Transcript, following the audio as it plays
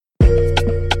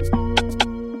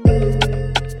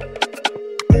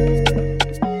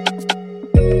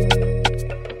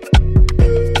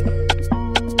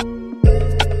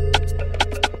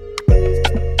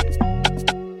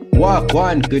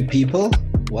One good people,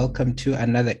 welcome to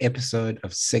another episode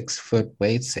of 6 Foot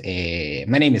Weights.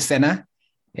 My name is Senna.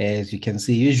 As you can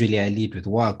see, usually I lead with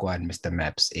Wagwan, Mr.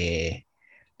 Maps.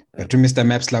 But to Mr.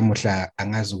 Maps lamuhla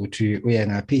angazi ukuthi uya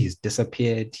ngaphi. He's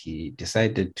disappeared. He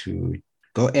decided to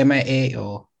go MIA,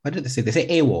 or what did they say? They say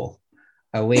AWOL,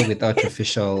 away without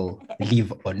official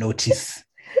leave or notice.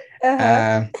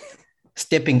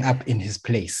 Stepping up in his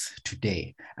place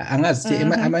today.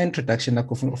 Angazi my introduction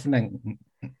nakho ufuna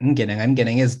ngene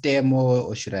ngezitemo,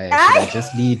 or should I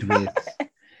just lead with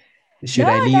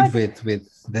with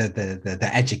the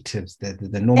adjectives,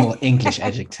 the normal English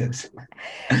adjectives?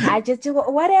 I just do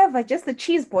whatever, just the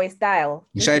cheese boy style.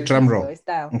 You should drum roll.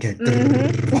 Okay.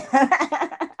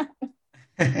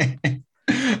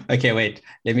 Okay, wait.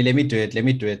 Let me do it. Let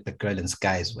me do it the Girl in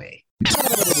Skies way.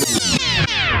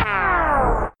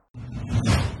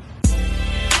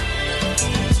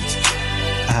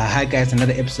 Hi guys,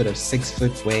 another episode of 6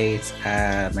 Foot Weights.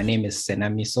 My name is Senna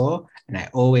Miso, and I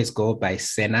always go by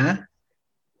Senna.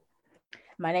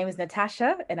 My name is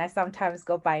Natasha, and I sometimes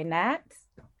go by Nat.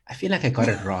 I feel like I got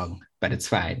it wrong, but it's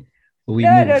fine. No.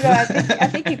 I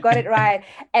think you got it right.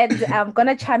 And I'm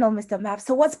gonna channel Mr. Map.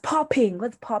 So what's popping?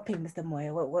 What's popping, Mr.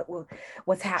 Moya?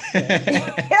 What's happening?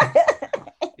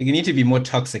 You need to be more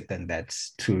toxic than that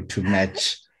to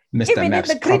match Mr.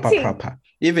 Maps proper.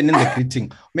 Even in the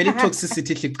greeting. Maybe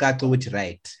toxicity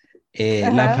right.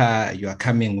 Lapa, you are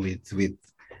coming with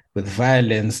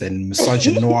violence and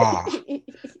misogynoir.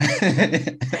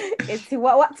 It's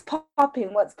what's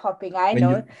popping. I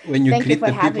know. When you greet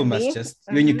the people must just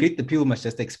when you greet the people must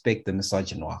just expect the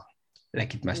misogynoir.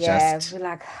 Like it must just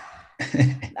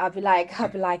I'll be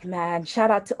like, man,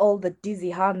 shout out to all the dizzy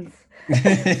Huns.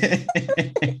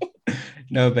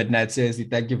 No, but Nat, seriously,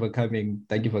 thank you for coming.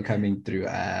 Thank you for coming through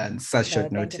such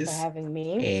short notice. Thank you for having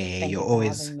me.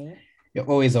 You're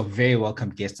always a very welcome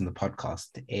guest on the podcast.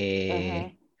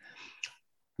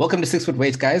 Welcome to 6 Foot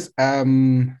Weights, guys. I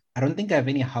don't think I have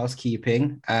any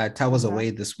housekeeping. Ta was away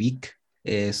this week,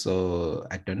 so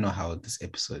I don't know how this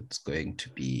episode is going to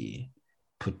be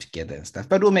put together and stuff,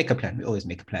 but we'll make a plan. We always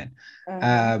make a plan.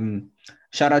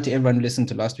 Shout out to everyone who listened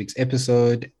to last week's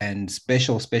episode, and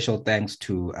special thanks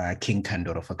to King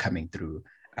Kandoro for coming through.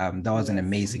 That was an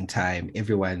amazing time.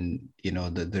 Everyone,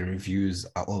 the reviews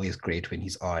are always great when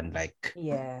he's on.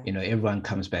 Everyone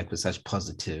comes back with such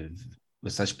positive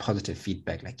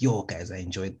feedback. Like, yo, guys, I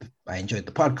enjoyed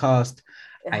the podcast.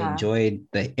 I enjoyed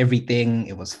everything.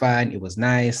 It was fun. It was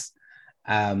nice.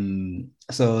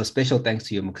 So special thanks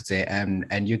to you, Mukutse,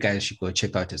 and you guys should go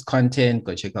check out his content,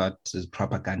 go check out his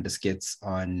propaganda skits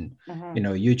on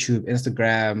YouTube,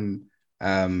 Instagram.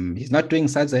 He's not doing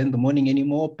Sadza in the morning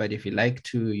anymore, but if you like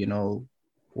to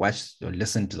watch or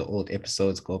listen to the old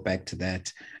episodes, go back to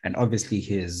that. And obviously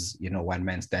his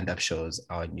one-man stand-up shows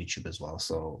are on YouTube as well,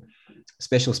 so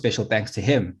special thanks to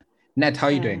him. Nat, how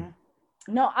are you doing?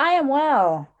 No, I am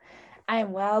well.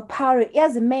 Power.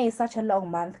 Yes, May is such a long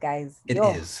month, guys. It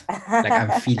is. Like,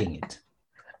 I'm feeling it.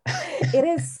 It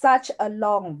is such a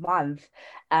long month.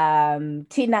 Tina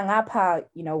ngapha,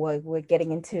 we're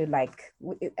getting into I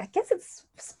guess it's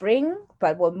spring,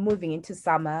 but we're moving into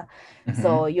summer.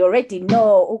 So you already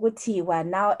know, Uguti, we're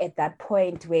now at that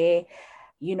point where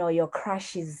your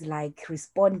crush is like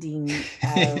responding.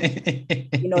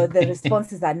 The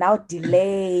responses are now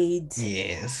delayed.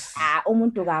 Yes.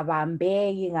 Umuntu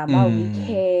kabambeki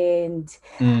ngama-weekend.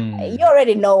 You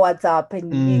already know what's up,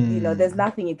 and there's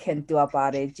nothing you can do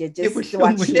about it. You're just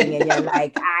watching, and you're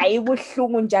like,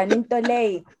 ibuhlungu njani into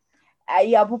le.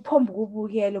 Uyabuphomba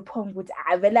ukubukela, uphomba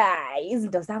ukuthi vela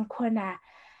izinto zangikhona.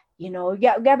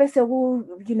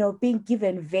 Being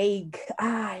given vague.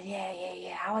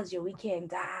 Yeah. How was your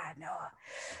weekend? No,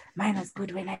 mine was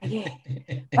good when I get.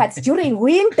 But during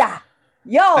winter,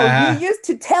 you used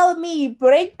to tell me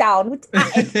breakdown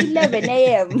at 11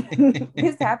 a.m.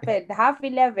 This happened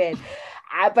 11:30.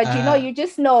 But you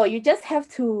just have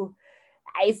to.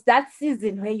 It's that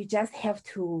season where you just have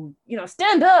to,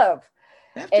 stand up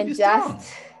and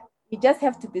you just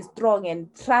have to be strong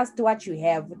and trust what you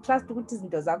have. Trust what is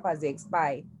as they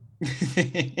expire.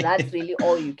 That's really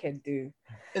all you can do.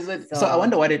 So I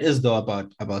wonder what it is though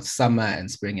about summer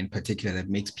and spring in particular that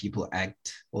makes people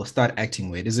act or start acting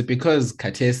weird. Is it because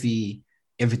Katesi,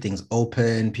 everything's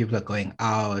open, people are going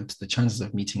out, the chances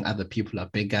of meeting other people are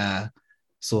bigger,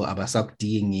 so abasak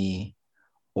dingi,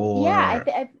 or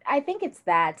I think it's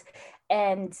that,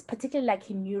 and particularly like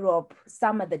in Europe,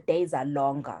 some of the days are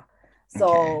longer.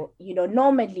 So,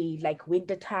 normally like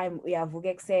wintertime, we have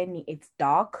it's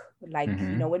dark. Like,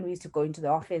 when we used to go into the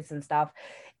office and stuff,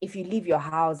 if you leave your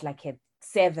house like at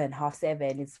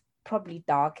 7:30, it's probably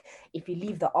dark. If you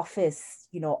leave the office,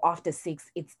 after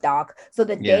 6, it's dark. So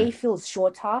the day feels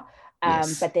shorter.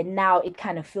 Yes. But then now it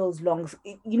kind of feels long.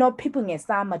 People in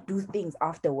summer do things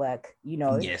after work,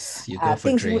 Yes, you go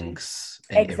for drinks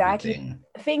and exactly everything.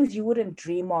 Things you wouldn't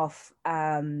dream of,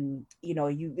 things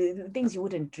you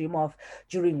wouldn't dream of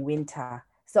during winter.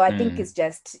 So I think it's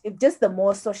just the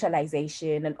more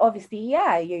socialization, and obviously,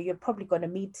 you're probably going to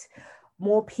meet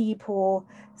more people.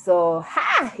 So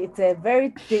it's a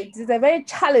very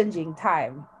challenging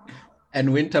time.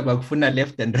 And winter bakufuna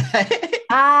left and right.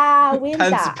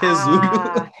 Winter.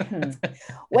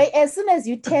 Wait, as soon as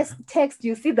you text,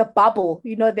 you see the bubble,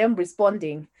 them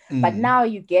responding. But now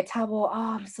you get,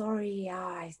 I'm sorry,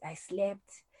 I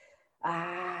slept.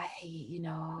 What,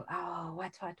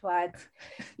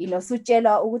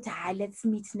 sutshela ukuthi let's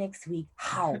meet next week.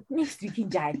 How? Next week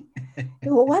njani?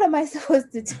 What am I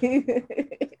supposed to do?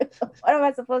 What am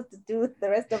I supposed to do the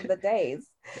rest of the days?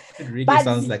 It really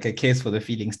sounds like a case for the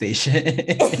feeling station.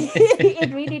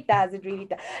 It really does.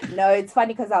 No, it's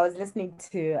funny because I was listening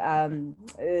to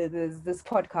this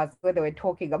podcast where they were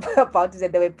talking about it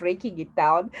and they were breaking it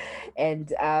down,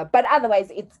 and but otherwise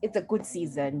it's a good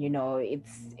season.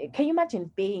 Can you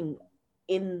imagine being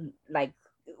in like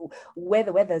where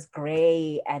the weather's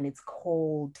gray and it's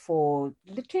cold for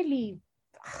literally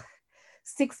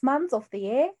 6 months of the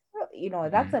year?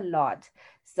 That's a lot.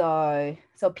 So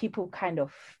people kind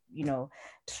of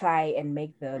try and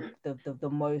make the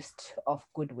most of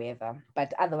good weather.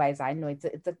 But otherwise, I know it's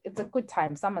a good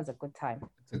time. Summer's a good time.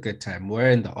 It's a good time. We're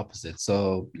in the opposite.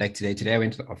 So like today I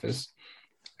went to the office,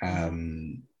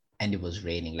 and it was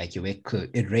raining. Like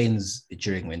it rains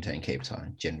during winter in Cape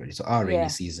Town generally. So our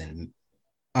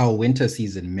winter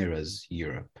season mirrors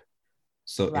Europe.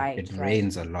 So it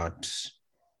rains a lot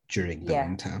during the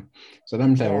winter. So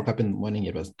then I woke up in the morning,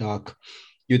 it was dark.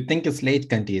 You'd think it's late,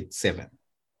 Kanti, it's 7.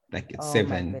 Like it's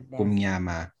 7,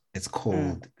 kumnyama, it's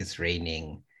cold, it's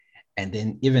raining. And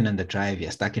then even on the drive,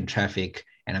 you're stuck in traffic.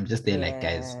 And I'm just there like,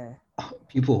 guys,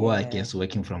 people who are, I guess,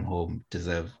 working from home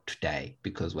deserve to die,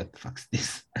 because what the fuck's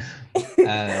this?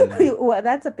 Well,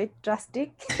 that's a bit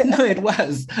drastic. No, it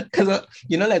was. Because,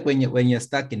 like when you're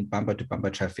stuck in bumper to bumper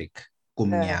traffic,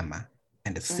 kumnyama,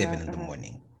 and it's 7 in the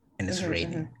morning and it's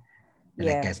raining. And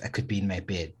like, guys, I could be in my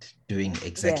bed doing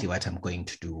exactly what I'm going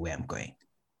to do where I'm going.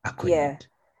 I couldn't.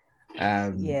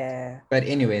 But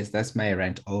anyways, that's my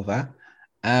rant over.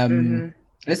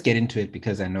 Let's get into it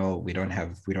because I know we don't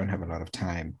have a lot of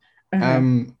time. I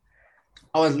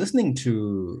was listening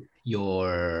to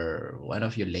one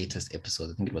of your latest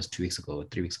episodes. I think it was 2 weeks ago or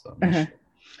 3 weeks ago.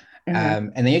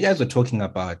 And then you guys were talking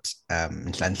about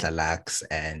Nhlanhla Lux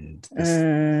and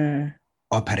this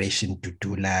Operation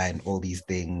Dudula and all these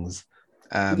things.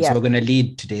 So we're going to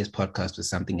lead today's podcast with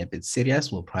something a bit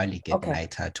serious. We'll probably get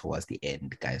lighter towards the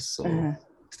end, guys. So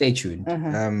stay tuned.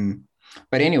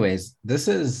 But anyways, this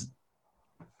is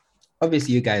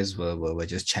obviously you guys were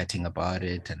just chatting about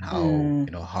it and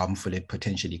how harmful it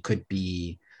potentially could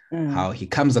be. How he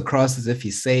comes across as if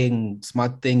he's saying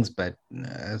smart things, but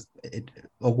it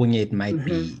might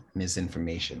be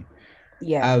misinformation.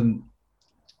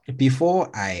 Before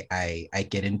I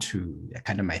get into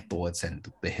kind of my thoughts and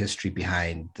the history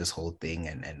behind this whole thing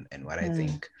and what I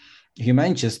think, do you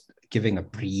mind just giving a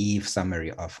brief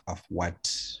summary of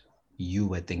what you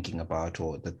were thinking about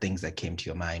or the things that came to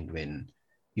your mind when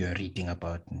you're reading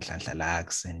about Nhlanhla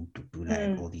Lux and Dudula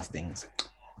and all these things?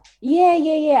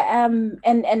 Yeah.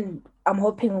 And I'm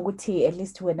hoping Uguti, at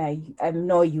least when I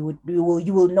know you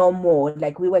will know more.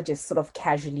 Like we were just sort of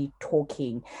casually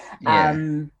talking.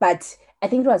 But I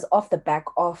think it was off the back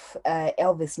of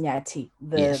Elvis Nyati,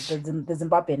 the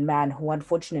Zimbabwean man who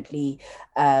unfortunately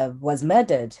was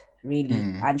murdered,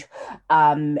 really.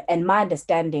 And my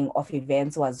understanding of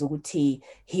events was Uguti,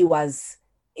 it was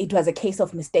a case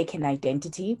of mistaken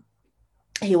identity.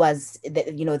 He was,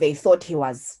 they thought he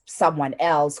was someone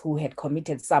else who had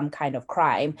committed some kind of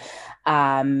crime,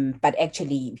 but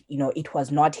actually, it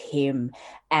was not him.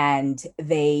 And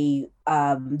the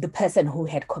person who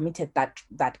had committed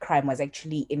that crime was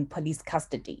actually in police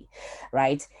custody,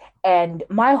 right? And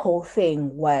my whole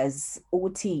thing was,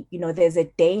 Uti, there's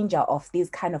a danger of these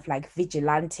kind of like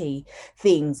vigilante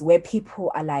things where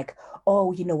people are like,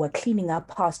 oh, we're cleaning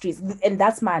up our streets. And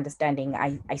that's my understanding.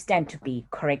 I stand to be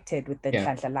corrected with the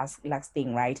Nhlanhla Lux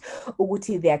thing, right?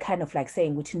 Uguti, they're kind of like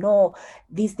saying, no,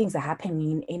 these things are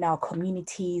happening in our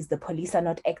communities. The police are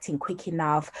not acting quick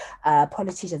enough.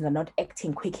 Politicians are not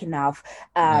acting quick enough.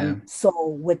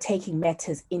 So we're taking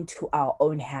matters into our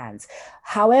own hands.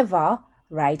 However,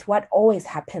 right, what always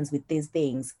happens with these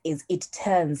things is it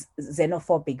turns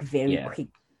xenophobic very quick.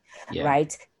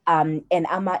 Right? And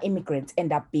Ama immigrants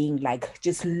end up being like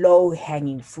just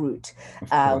low-hanging fruit,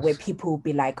 where people will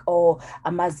be like, oh,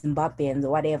 Ama Zimbabweans or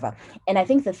whatever. And I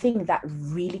think the thing that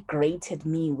really grated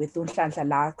me with Nhlanhla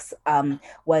Lux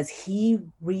was he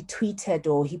retweeted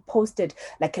or he posted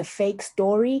like a fake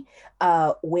story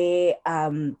where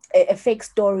a fake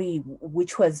story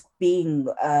which was being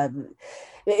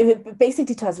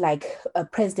basically it was like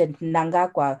President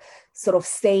Mnangagwa sort of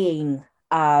saying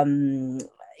and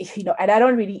I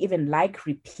don't really even like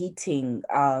repeating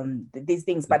these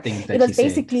things, but it was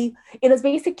basically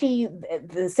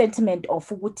the sentiment of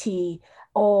Uguti,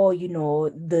 or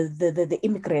the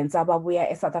immigrants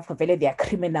in South Africa, they are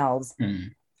criminals.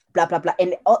 Blah blah blah,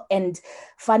 and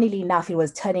funnily enough, it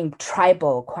was turning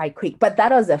tribal quite quick. But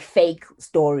that was a fake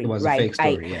story, right? A fake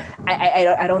story,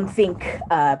 I don't think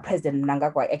President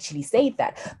Mnangagwa actually said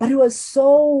that, but it was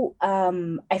so.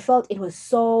 I felt it was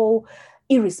so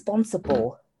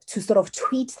irresponsible to sort of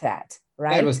tweet that,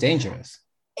 right? It was dangerous.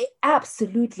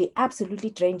 Absolutely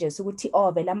dangerous.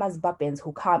 Zimbabweans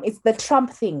who come, it's the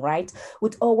Trump thing, right?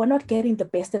 With we're not getting the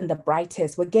best and the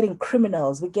brightest, we're getting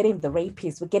criminals, we're getting the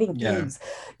rapists, we're getting thieves,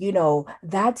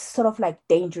 that's sort of like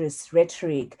dangerous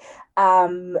rhetoric.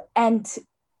 And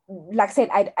like I said,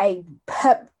 I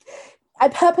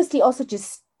purposely also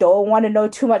just don't want to know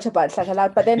too much about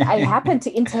Shashalal, but then I happened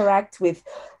to interact with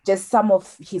just some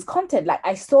of his content. Like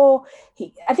I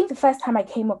think the first time I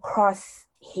came across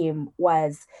him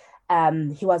was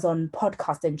he was on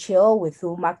Podcast and Chill with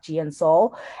Mark G and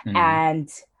Saul, and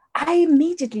I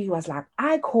immediately was like,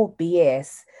 I call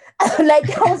BS.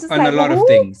 Like I was just on like, a lot of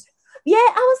things. Yeah,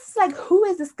 I was like, who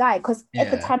is this guy? Because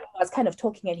at the time I was kind of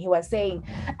talking and he was saying,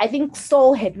 I think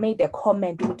Saul had made a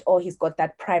comment with, he's got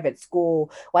that private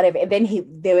school, whatever. And then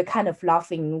they were kind of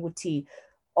laughing,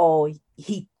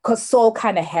 because Saul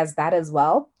kind of has that as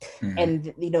well.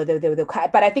 And,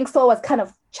 but I think Saul was kind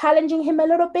of challenging him a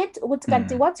little bit.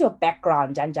 What's your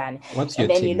background, Janjan? What's your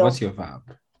thing? What's your vibe?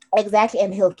 Exactly,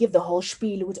 and he'll give the whole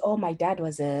spiel with, my father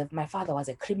was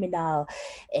a criminal,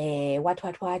 my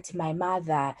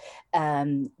mother,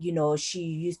 she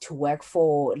used to work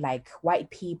for like white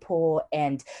people,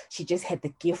 and she just had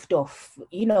the gift of,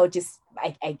 just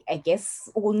I guess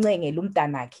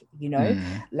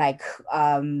like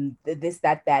this,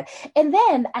 that. And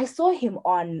then I saw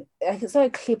a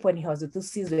clip when he was with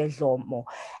Sizwe Dlomo,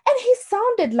 and he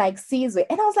sounded like Sizwe,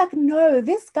 and I was like, no,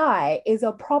 this guy is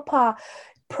a proper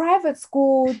private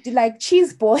school, like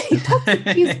cheese boy,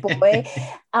 cheese boy.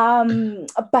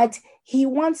 But he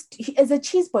is a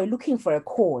cheese boy looking for a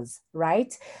cause,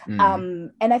 right?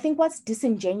 And I think what's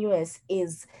disingenuous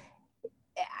is,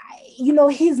 he's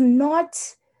not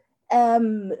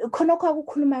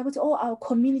our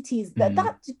communities, that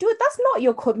dude, that's not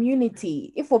your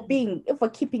community. If we're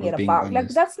keeping it about honest. Like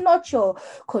that's not your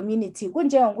community.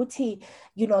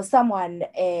 Someone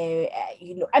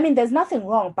I mean, there's nothing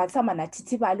wrong, but someone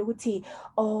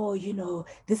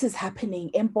this is happening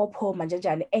in Bopo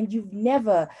Manjajani, and you've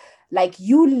never, like,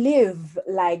 you live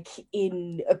like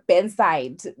in a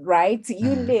Benside, right?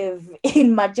 You live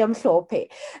in Majamhlope.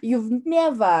 You've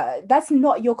never, that's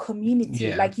not your community.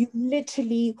 Yeah. Like, you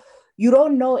literally, you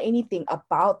don't know anything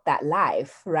about that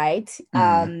life, right?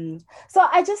 So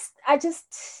I just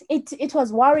it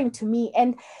was worrying to me.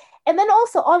 And then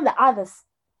also on the other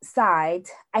side,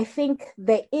 I think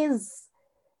there is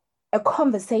a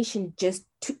conversation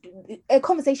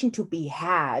to be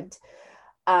had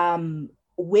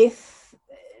with,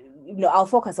 I'll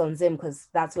focus on Zim because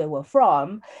that's where we're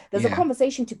from. There's a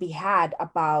conversation to be had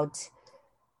about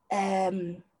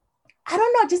I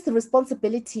don't know, just the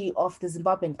responsibility of the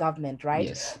Zimbabwean government, right?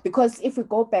 Yes. Because if we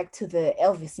go back to the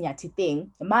Elvis Nyati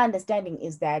thing, my understanding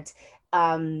is that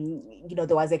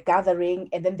there was a gathering,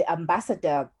 and then the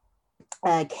ambassador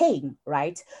came,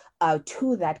 right,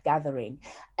 to that gathering,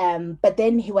 but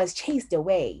then he was chased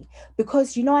away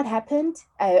because you know what happened.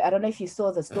 I don't know if you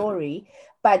saw the story,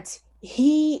 but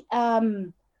he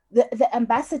the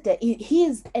ambassador, he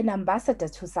is an ambassador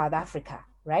to South Africa,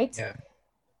 right?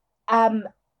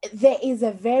 There is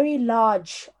a very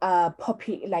large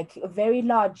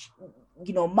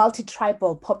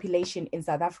multi-tribal population in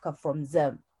South Africa from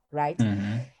Zim, right?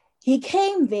 He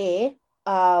came there,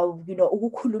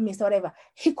 whatever.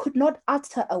 He could not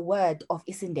utter a word of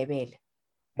Isindebele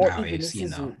or even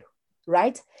isiZulu,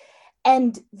 right?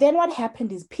 And then what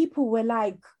happened is people were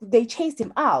like, they chased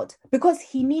him out because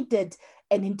he needed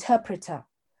an interpreter.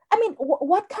 I mean,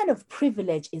 what kind of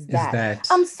privilege is that?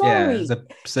 I'm sorry. Yeah, there's a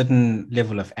certain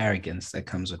level of arrogance that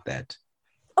comes with that.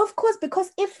 Of course,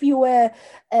 because if you were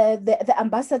the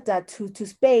ambassador to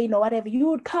Spain or whatever, you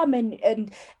would come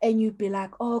and you'd be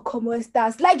like, oh, como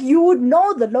estas? Like you would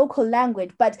know the local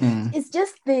language, but it's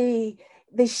just the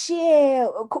sheer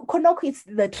Konoko, it's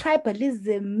the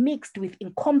tribalism mixed with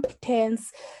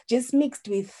incompetence, just mixed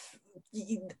with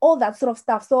all that sort of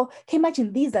stuff. So can you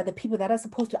imagine these are the people that are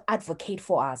supposed to advocate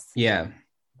for us? Yeah.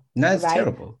 No, it's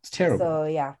terrible. It's terrible. So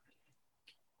yeah.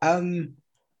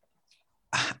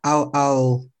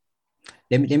 I'll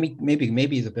let me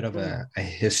maybe it's a bit of a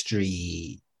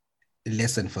history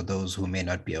lesson for those who may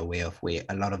not be aware of where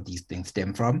a lot of these things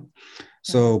stem from.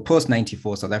 So post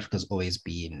 94, South Africa's always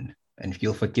been, and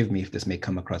you'll forgive me if this may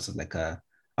come across as like a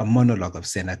monologue of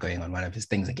Senna going on one of his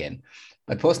things again,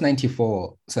 but post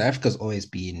 94, South Africa's always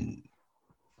been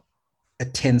a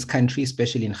tense country,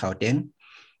 especially in Gauteng.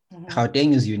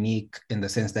 Gauteng is unique in the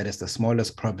sense that it's the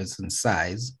smallest province in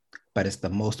size, but it's the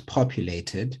most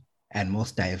populated and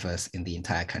most diverse in the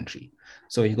entire country.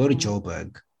 So when you go to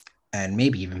Joburg and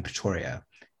maybe even Pretoria,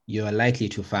 you are likely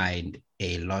to find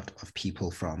a lot of people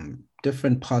from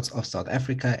different parts of South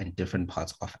Africa and different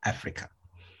parts of Africa,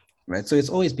 right? So it's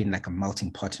always been like a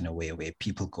melting pot in a way where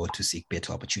people go to seek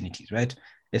better opportunities, right?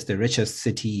 It's the richest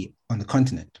city on the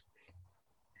continent.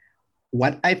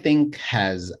 What I think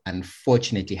has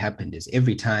unfortunately happened is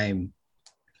every time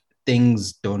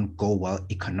things don't go well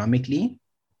economically,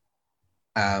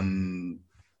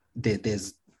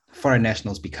 there's foreign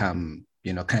nationals become,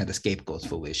 kind of the scapegoats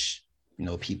for which,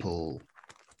 people,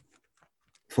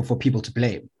 for people to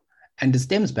blame. And it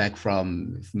stems back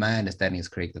from, if my understanding is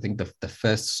correct, I think the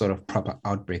first sort of proper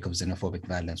outbreak of xenophobic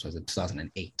violence was in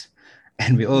 2008.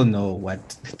 And we all know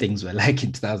what things were like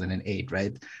in 2008,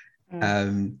 right?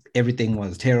 Everything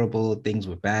was terrible. Things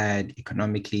were bad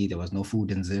economically. There was no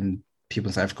food in Zim. People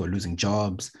in South Africa were losing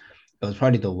jobs. It was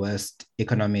probably the worst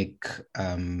economic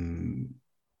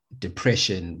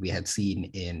depression we had seen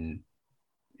in,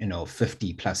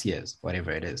 50 plus years,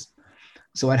 whatever it is.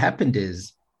 So what happened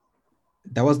is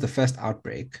that was the first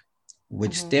outbreak,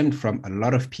 which stemmed from a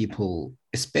lot of people,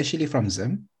 especially from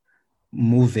Zim,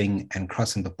 moving and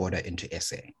crossing the border into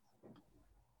SA.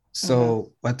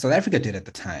 So what South Africa did at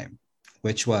the time,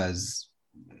 which was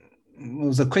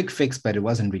a quick fix, but it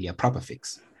wasn't really a proper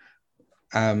fix.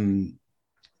 Thabo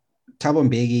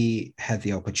Mbeki had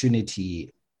the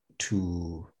opportunity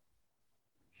to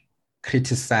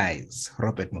criticize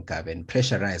Robert Mugabe and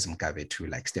pressurize Mugabe to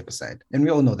like step aside. And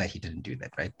we all know that he didn't do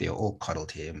that, right? They all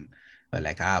coddled him, but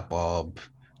like, Bob,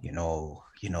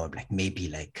 like maybe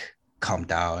like calm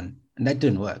down. And that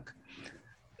didn't work.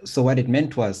 So what it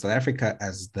meant was South Africa,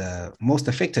 as the most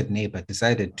affected neighbor,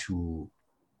 decided to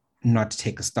not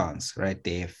take a stance, right?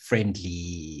 Their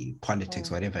friendly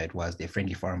politics, whatever it was, their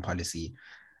friendly foreign policy,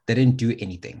 they didn't do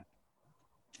anything.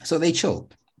 So they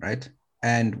chilled, right?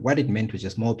 And what it meant was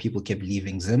just more people kept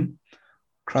leaving Zim,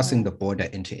 crossing the border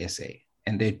into SA.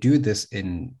 And they do this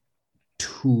in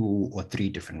 2 or 3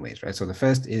 different ways, right? So the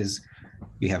first is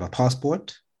you have a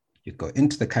passport, you go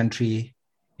into the country,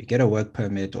 you get a work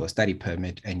permit or a study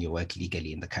permit, and you work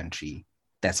legally in the country.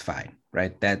 That's fine,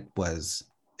 right?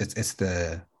 It's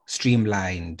the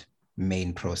streamlined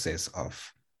main process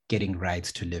of getting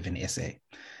rights to live in SA.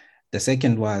 The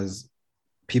second was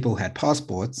people who had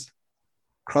passports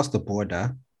cross the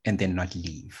border and then not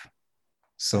leave.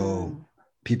 So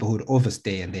people who would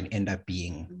overstay and then end up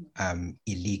being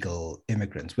illegal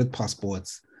immigrants with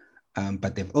passports,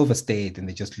 but they've overstayed and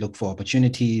they just look for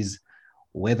opportunities.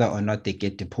 Whether or not they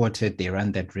get deported, they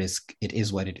run that risk. It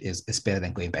is what it is. It's better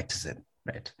than going back to Zim,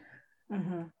 right?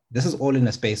 This is all in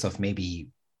a space of maybe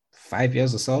 5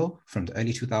 years or so from the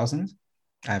early 2000s.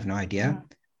 I have no idea.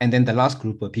 And then the last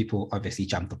group were people obviously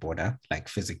jumped the border, like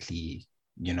physically,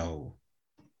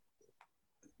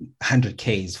 100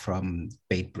 Ks from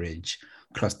Beitbridge,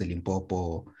 cross the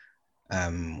Limpopo,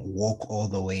 walk all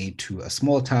the way to a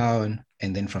small town,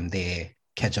 and then from there,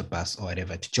 catch a bus or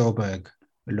whatever to Joburg,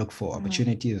 look for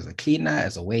opportunities as a cleaner,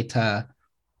 as a waiter,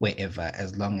 wherever,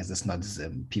 as long as it's not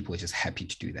Zim, people are just happy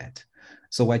to do that.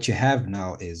 So what you have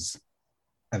now is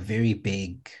a very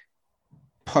big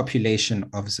population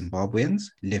of Zimbabweans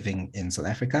living in South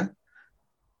Africa,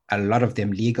 a lot of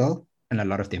them legal and a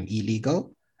lot of them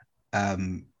illegal,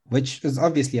 which is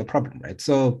obviously a problem, right?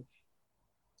 So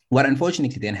what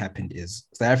unfortunately then happened is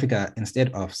South Africa,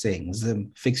 instead of saying,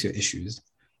 Zim, fix your issues,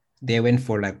 they went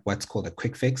for like what's called a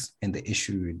quick fix, and they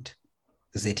issued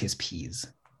ZSPs.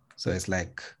 So it's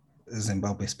like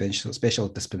Zimbabwe special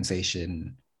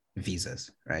dispensation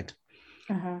visas, right?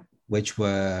 Which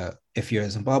were, if you're a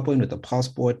Zimbabwean with a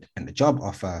passport and a job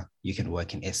offer, you can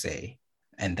work in SA,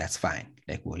 and that's fine.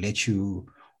 Like, we'll let you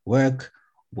work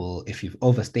will, if you've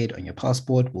overstayed on your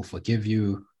passport, will forgive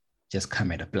you, just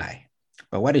come and apply.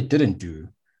 But what it didn't do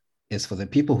is for the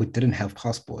people who didn't have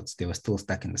passports, they were still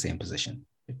stuck in the same position.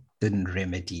 It didn't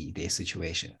remedy their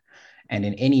situation. And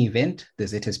in any event, the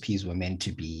ZSPs were meant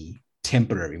to be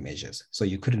temporary measures. So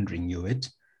you couldn't renew it.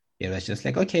 It was just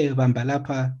like, okay,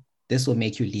 Bambalapa, this will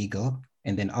make you legal.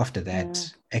 And then after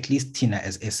that, at least Tina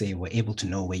as SA were able to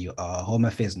know where you are. Home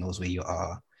Affairs knows where you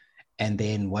are. And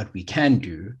then what we can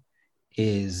do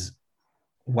is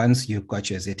once you've got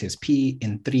your ZSP,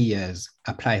 in 3 years,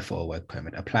 apply for a work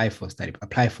permit, apply for study,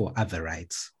 apply for other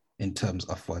rights in terms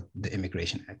of what the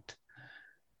Immigration Act.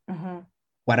 Mm-hmm.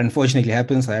 What unfortunately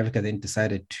happened, South Africa then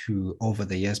decided to, over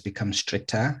the years, become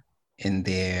stricter in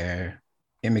their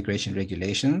immigration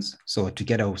regulations. So to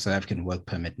get a South African work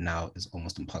permit now is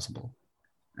almost impossible.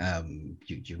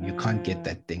 You can't get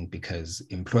that thing because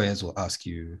employers will ask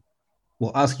your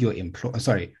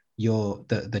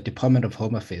the Department of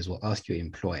Home Affairs will ask your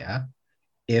employer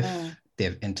if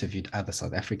they've interviewed other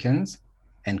South Africans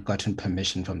and gotten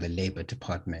permission from the Labor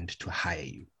Department to hire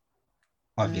you.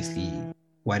 Obviously,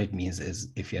 what it means is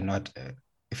if you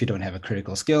don't have a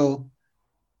critical skill,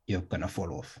 you're gonna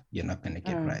fall off. You're not gonna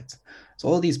get rights. So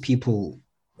all these people,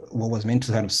 what was meant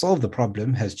to kind of solve the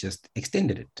problem has just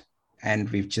extended it, and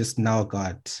we've just now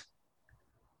got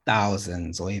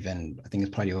thousands, or even I think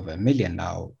it's probably over 1 million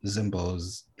now,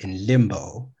 Zimbos in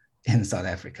limbo in South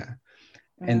Africa.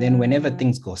 And then whenever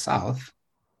things go south,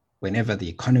 whenever the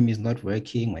economy is not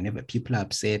working, whenever people are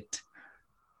upset,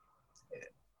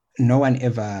 no one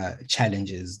ever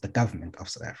challenges the government of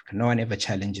South Africa. No one ever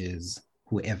challenges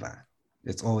whoever.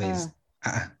 It's always,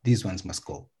 these ones must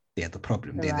go. They're the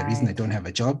problem. They're the reason they don't have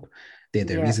a job. They're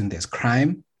the reason there's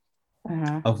crime,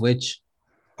 of which,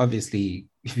 obviously,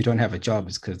 if you don't have a job,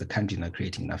 it's because the country's not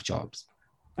creating enough jobs.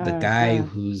 The guy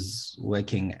who's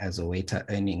working as a waiter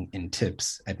earning in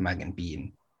tips at Mug and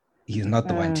Bean, he's not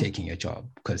the one taking your job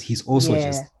because he's also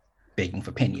just begging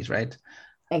for pennies, right?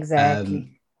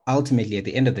 Exactly. Ultimately, at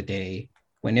the end of the day,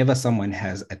 whenever someone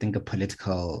has, I think, a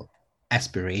political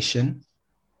aspiration,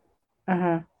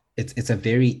 it's a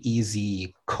very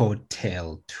easy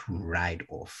coattail to ride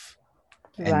off.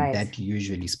 And that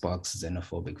usually sparks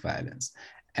xenophobic violence.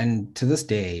 And to this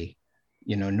day,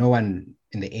 no one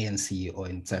in the ANC or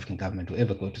in South African government will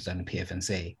ever go to ZANU-PF and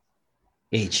say,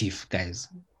 hey, chief, guys,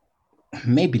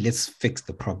 maybe let's fix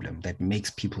the problem that makes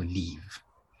people leave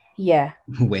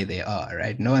where they are,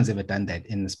 right? No one's ever done that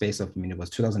in the space of, it was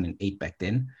 2008 back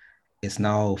then. It's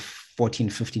now 14,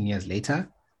 15 years later.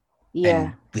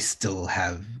 And we still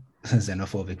have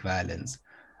xenophobic violence.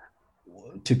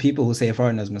 To people who say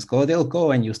foreigners must go, they'll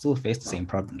go and you still face the same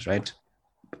problems, right?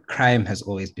 Crime has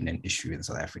always been an issue in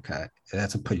South Africa.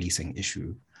 That's a policing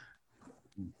issue.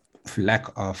 Lack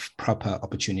of proper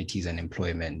opportunities and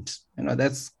employment.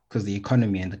 That's because the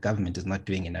economy and the government is not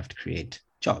doing enough to create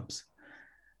jobs.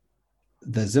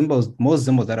 Most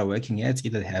Zimbos that are working here, it's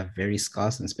either they have very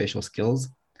scarce and special skills.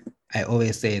 I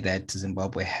always say that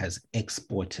Zimbabwe has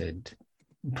exported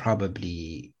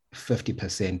probably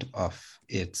 50% of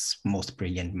its most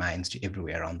brilliant minds to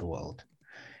everywhere around the world.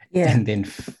 And then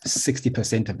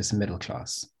 60% of its middle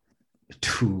class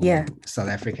to South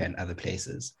Africa and other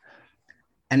places.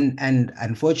 And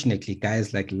unfortunately,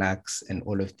 guys like Lux and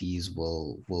all of these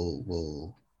will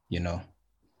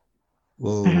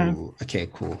okay,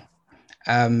 cool.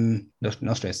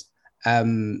 No stress.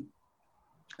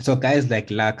 So guys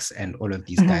like Lux and all of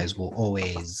these guys will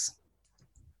always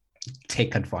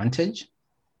take advantage,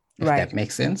 if that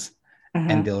makes sense.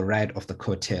 And they'll ride off the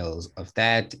coattails of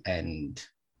that. And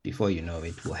before you know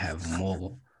it, we'll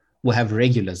have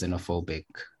regular xenophobic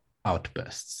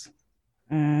outbursts.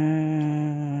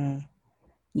 I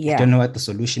don't know what the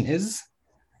solution is.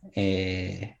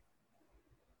 Maybe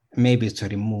it's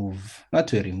not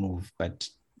to remove, but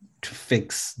to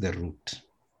fix the root.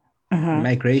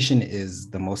 Migration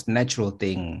is the most natural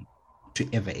thing to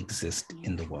ever exist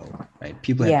in the world, right?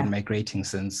 People have been migrating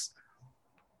since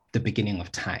the beginning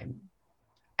of time.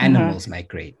 Animals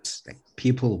migrate, like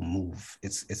people move.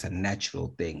 It's a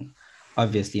natural thing.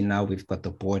 Obviously, now we've got the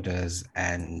borders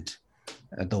and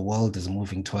the world is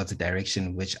moving towards a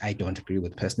direction which I don't agree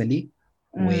with personally,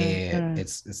 where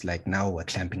it's like now we're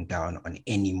clamping down on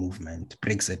any movement.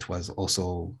 Brexit was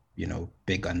also,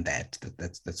 big on that.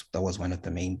 That was one of the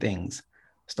main things,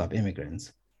 stop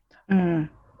immigrants.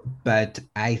 But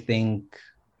I think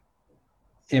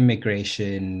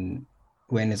immigration,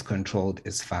 when it's controlled,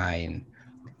 is fine.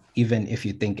 Even if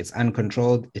you think it's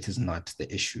uncontrolled, it is not the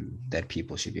issue that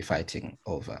people should be fighting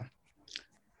over.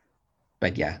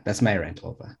 But yeah, that's my rant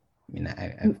over. I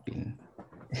mean,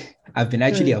 I've been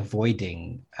actually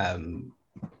avoiding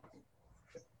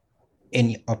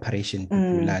any operation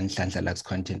Nhlanhla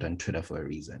content on Twitter for a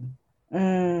reason.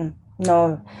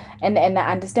 No, and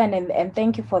I understand, and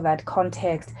thank you for that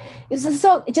context.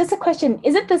 So just a question,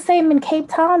 is it the same in Cape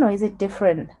Town or is it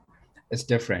different? It's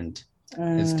different.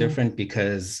 It's different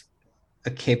because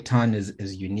Cape Town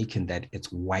is unique in that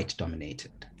it's white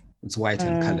dominated. It's white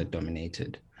and color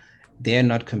dominated. They're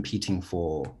not competing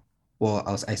for, well,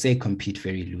 I say compete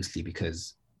very loosely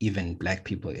because even Black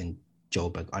people in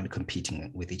Joburg aren't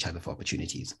competing with each other for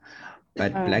opportunities.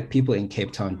 But Black people in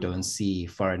Cape Town don't see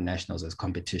foreign nationals as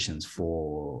competitions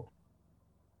for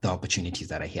the opportunities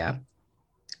that are here.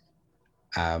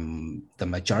 The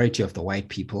majority of the white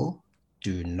people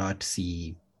do not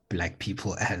see Black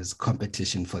people as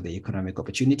competition for the economic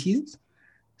opportunities.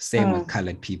 Same with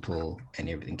colored people and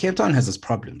everything. Cape Town has this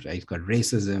problem, right? It's got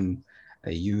racism,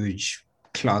 a huge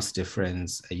class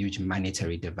difference, a huge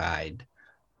monetary divide.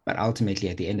 But ultimately,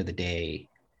 at the end of the day,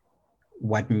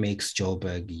 what makes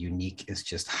Joburg unique is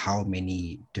just how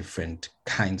many different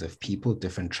kinds of people,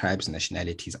 different tribes,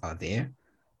 nationalities are there.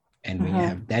 And when you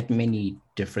have that many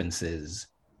differences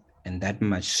and that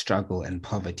much struggle and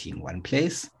poverty in one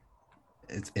place,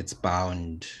 it's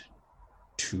bound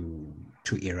to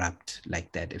erupt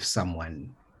like that if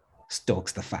someone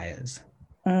stokes the fires.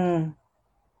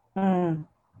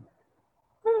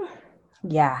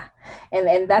 Yeah,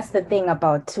 and that's the thing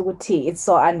about Uti. It's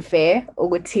so unfair.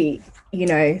 Uti,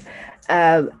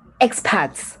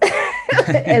 expats,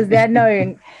 as they're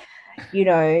known,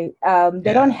 they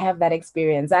don't have that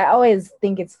experience. I always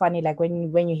think it's funny, like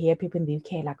when you hear people in the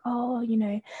UK, like, oh,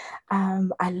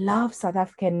 I love South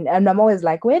African, and I'm always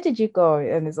like, where did you go?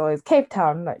 And it's always Cape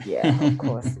Town. Like, yeah, of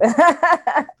course.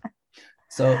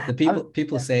 So the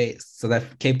people say so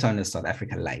that Cape Town is South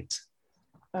Africa light.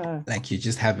 Like you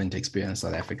just haven't experienced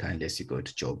South Africa unless you go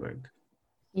to Joburg.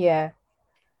 Yeah.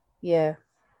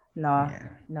 No.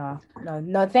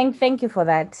 Thank you for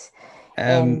that.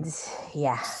 And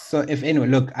yeah. So if anyway,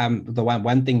 look, the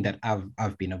one thing that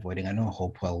I've been avoiding, I know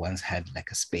Hopewell once had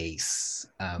like a space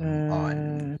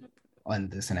on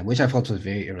this, and which I felt was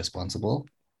very irresponsible.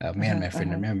 Me and my friend,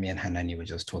 remember me and Hanani were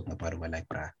just talking about it. We're like,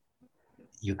 bruh,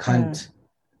 you can't.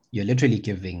 You're literally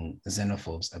giving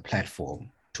xenophobes a platform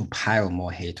to pile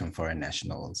more hate on foreign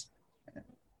nationals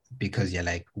because you're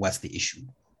like, what's the issue?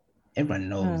 Everyone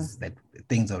knows that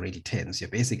things are already tense. You're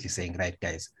basically saying, right,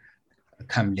 guys,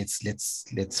 come,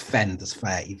 let's fan this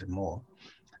fire even more.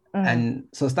 And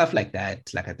so stuff like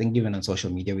that, like I think even on social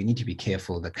media, we need to be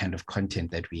careful the kind of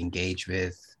content that we engage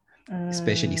with,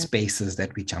 especially spaces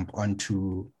that we jump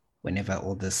onto whenever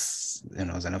all this,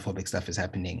 xenophobic stuff is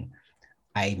happening.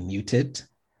 I mute it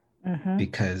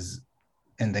because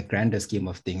in the grander scheme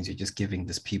of things, you're just giving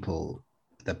these people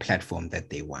the platform that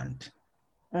they want.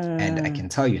 And I can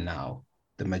tell you now,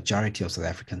 the majority of South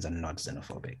Africans are not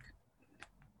xenophobic.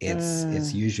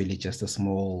 It's usually just a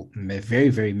small, very,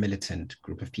 very militant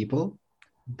group of people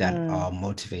that are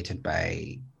motivated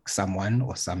by someone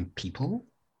or some people.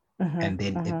 And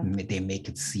then they make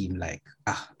it seem like,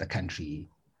 the country,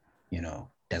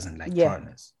 doesn't like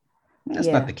foreigners. That's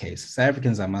not the case. South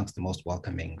Africans are amongst the most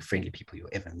welcoming, friendly people you'll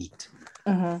ever meet.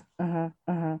 But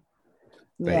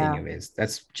anyways,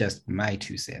 that's just my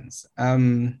 2 cents.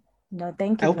 No,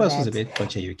 thank you. I hope I was a bit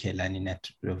touchy UK learning that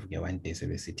one day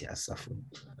city as suffer.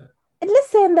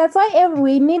 Listen, that's why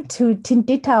we need to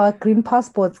tint our green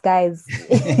passports, guys.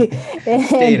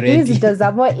 And visitors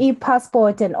have more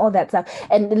e-passport and all that stuff.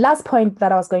 And the last point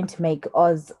that I was going to make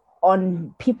was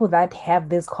on people that have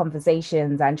these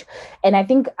conversations, and I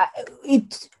think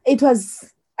it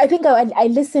was. I think I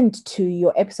listened to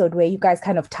your episode where you guys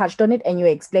kind of touched on it, and you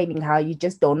were explaining how you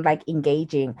just don't like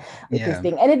engaging with this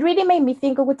thing, and it really made me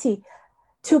think, Uguti,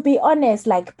 to be honest,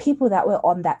 like people that were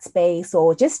on that space,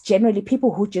 or just generally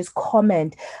people who just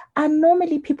comment, are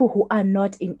normally people who are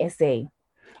not in SA.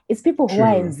 It's people who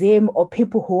are in Zim, or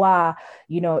people who are,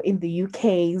 in the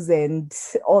UKs and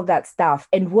all that stuff.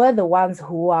 And we're the ones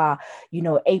who are,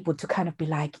 able to kind of be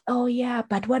like, oh yeah,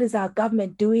 but what is our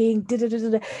government doing?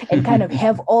 And kind of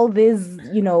have all this,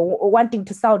 wanting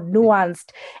to sound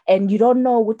nuanced. And you don't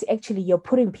know what actually you're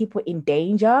putting people in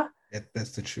danger.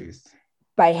 That's the truth.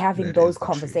 By having those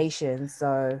conversations.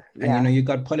 So yeah. And you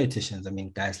got politicians,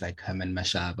 guys like Herman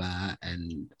Mashaba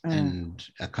and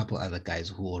a couple other guys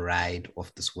who will ride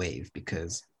off this wave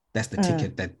because that's the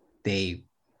ticket that they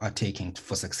are taking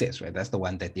for success, right? That's the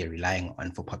one that they're relying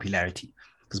on for popularity,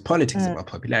 because politics is about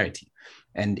popularity.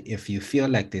 And if you feel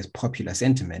like there's popular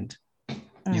sentiment,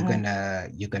 you're gonna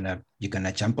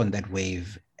jump on that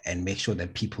wave and make sure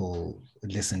that people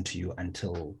listen to you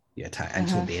until you're tired,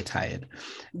 until they're tired.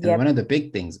 And one of the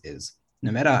big things is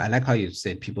no matter, I like how you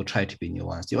said people try to be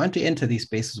nuanced. You want to enter these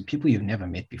spaces with people you've never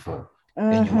met before,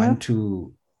 and you want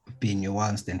to be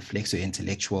nuanced and flex your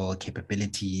intellectual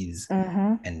capabilities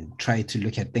and try to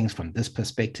look at things from this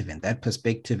perspective and that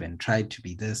perspective and try to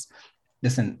be this.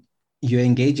 Listen, you're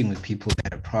engaging with people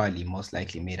that are probably most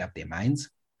likely made up their minds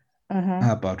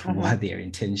about what their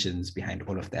intentions behind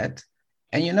all of that,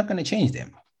 and you're not going to change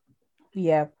them.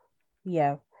 Yeah.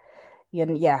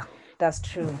 That's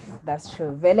true.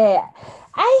 Vele,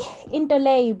 I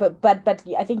interlay, but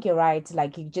I think you're right.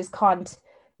 Like you just can't.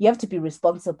 You have to be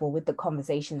responsible with the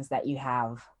conversations that you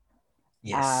have.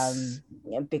 Yes.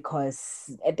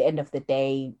 Because at the end of the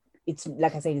day, it's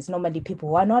like I said, it's normally people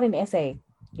who are not in SA,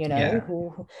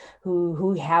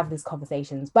 who have these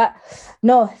conversations. But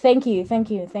no, thank you,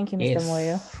 Mr.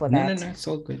 Moyo, for that. No, it's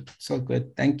all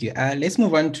good. Thank you. Let's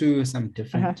move on to some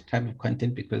different type of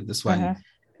content, because this one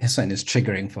is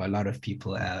triggering for a lot of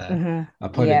people.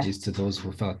 Apologies to those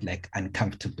who felt like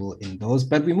uncomfortable in those,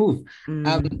 but we move.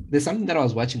 There's something that I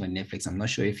was watching on Netflix. I'm not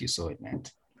sure if you saw it,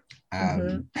 Matt.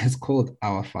 It's called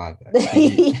Our Father.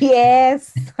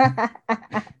 Yes.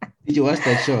 Did you watch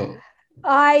that show?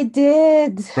 I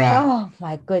did. Bruh, oh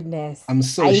my goodness. I'm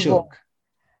so shook.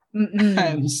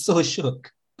 I'm so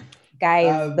shook.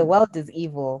 Guys, the world is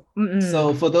evil.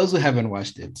 So for those who haven't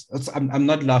watched it, I'm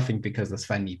not laughing because it's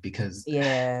funny, because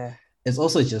it's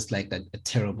also just like a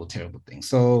terrible thing.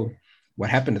 So what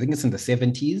happened, I think it's in the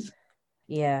 70s.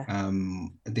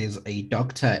 There's a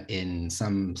doctor in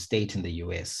some state in the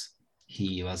US.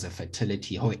 He was is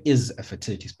a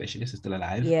fertility specialist. He's still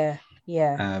alive.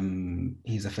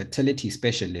 He's a fertility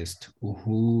specialist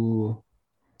who,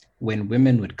 when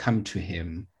women would come to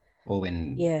him, or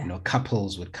when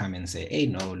couples would come and say, hey,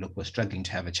 no, look, we're struggling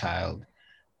to have a child,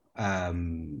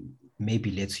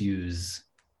 maybe let's use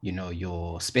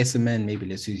your specimen, maybe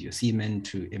let's use your semen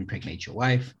to impregnate your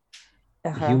wife.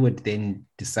 He would then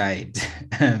decide,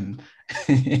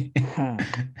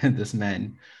 this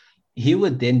man, he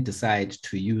would then decide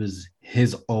to use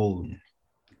his own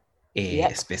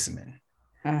specimen.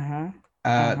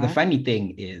 The funny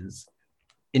thing is,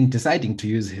 in deciding to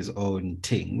use his own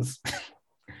things,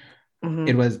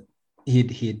 it was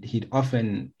he'd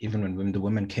often, even when the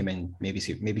woman came in, maybe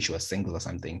she was single or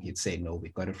something, he'd say, no, we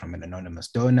got it from an anonymous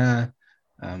donor,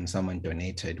 someone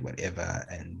donated whatever,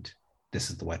 and this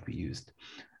is what we used.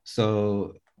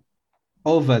 So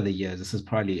over the years, this is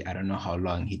probably, I don't know how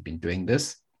long he'd been doing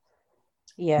this,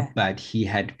 but he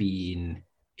had been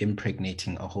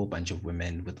impregnating a whole bunch of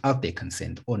women without their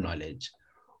consent or knowledge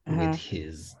with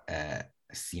his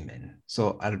semen.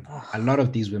 So a lot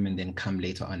of these women then come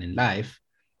later on in life,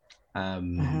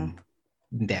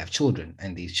 they have children,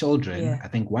 and these children, I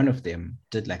think one of them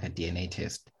did like a DNA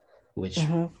test, which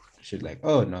should like,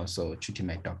 oh no, so Chuti,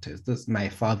 my doctor is this, my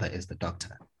father is the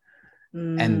doctor.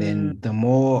 And then the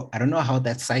more, I don't know how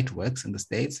that site works in the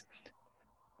States,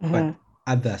 but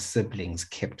other siblings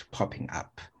kept popping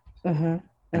up. And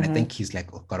I think he's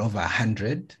like got over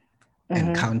 100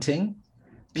 and counting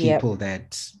people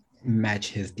that match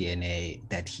his DNA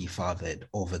that he fathered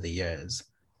over the years,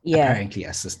 apparently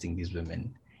assisting these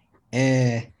women.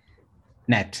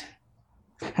 Nat,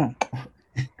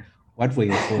 what were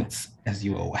your thoughts as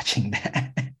you were watching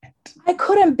that? I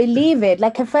couldn't believe it.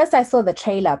 Like at first I saw the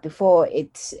trailer before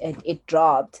it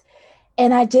dropped,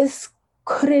 and I just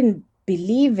couldn't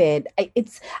believe it.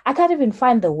 I can't even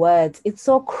find the words. It's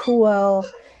so cruel.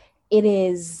 It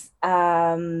is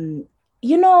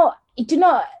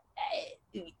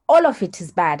all of it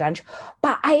is bad,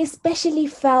 but I especially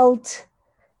felt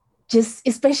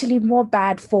especially more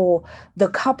bad for the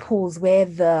couples where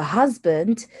the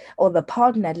husband or the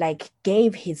partner like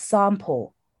gave his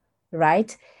sample,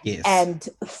 right? Yes. And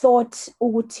thought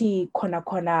uti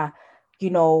kona,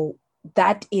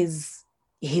 that is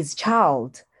his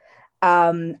child.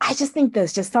 I just think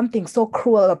there's just something so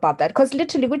cruel about that, because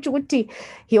literally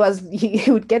he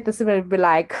would get the similar and be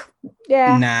like,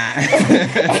 yeah, nah.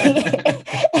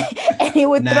 and he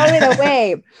would throw it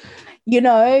away.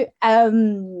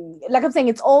 Like I'm saying,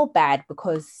 it's all bad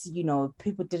because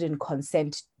people didn't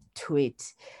consent to it,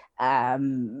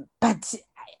 but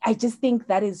I just think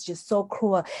that is just so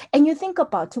cruel. And you think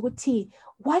about Tuguti,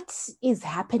 what is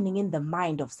happening in the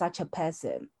mind of such a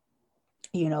person,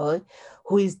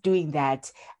 who is doing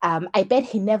that? I bet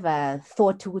he never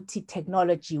thought Tuguti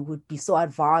technology would be so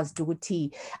advanced.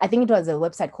 Tuguti, I think it was a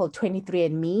website called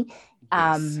 23andMe.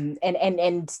 Yes.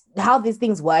 And how these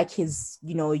things work is,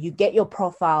 you get your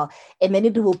profile and then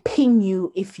it will ping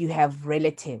you if you have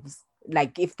relatives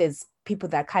like if there's people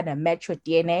that kind of match your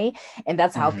DNA, and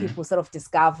that's how people sort of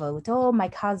discover, oh, my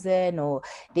cousin, or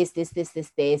this,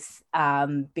 because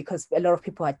a lot of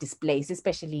people are displaced,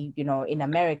 especially, you know, in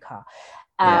America.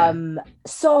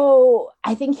 So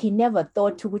I think he never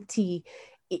thought Tuguti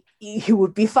he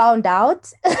would be found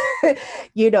out,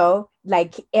 you know,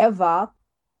 like ever.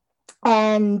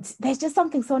 And there's just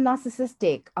something so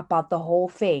narcissistic about the whole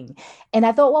thing. And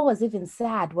I thought what was even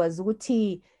sad was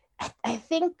Wuti, I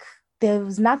think there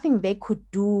was nothing they could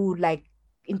do, like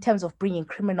in terms of bringing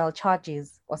criminal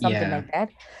charges or something like that.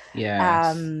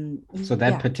 So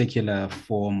that particular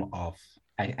form of,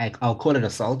 I'll call it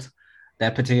assault.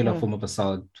 That particular form of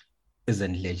assault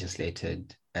isn't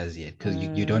legislated as yet, because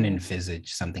you don't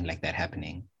envisage something like that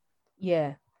happening.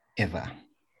 Ever.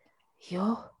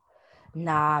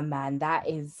 Nah, man, that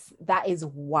is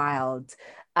wild.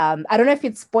 I don't know if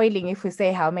it's spoiling if we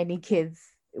say how many kids.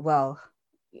 Well,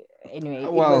 anyway,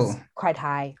 it was quite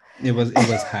high. It was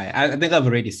high. I think I've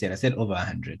already said. I said over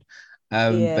 100.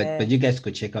 But you guys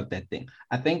could check out that thing.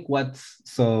 I think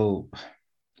so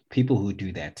people who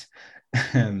do that.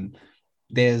 I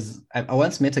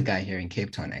once met a guy here in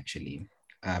Cape Town, actually,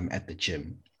 at the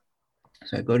gym.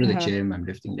 So I go to the gym, I'm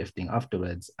lifting.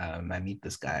 Afterwards, I meet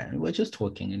this guy and we're just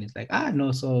talking, and he's like,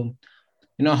 no, so,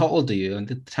 you know, how old are you?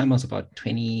 And at the time I was about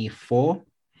 24.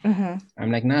 I'm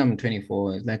like, I'm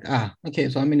 24. He's like, okay,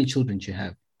 so how many children do you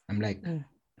have? I'm like,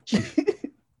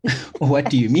 what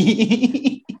do you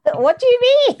mean? What do you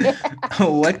mean?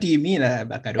 What do you mean?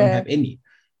 Like, I don't have any.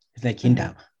 It's like,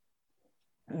 Hindaba.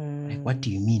 Like, what do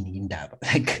you mean, Hindaba?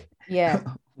 Like,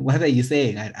 what are you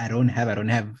saying? I don't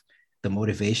have the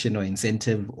motivation or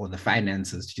incentive or the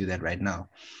finances to do that right now.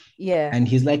 And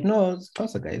he's like, no, it's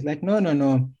Xhosa guy. He's like, no.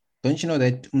 Don't you know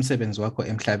that umsebenzi wakho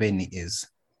emhlabeni is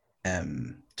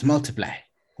to multiply,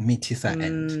 umithisa,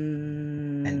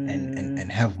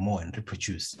 and have more and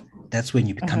reproduce. That's when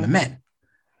you become a man.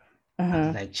 I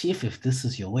was like, Chief, if this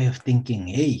is your way of thinking,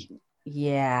 hey,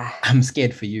 I'm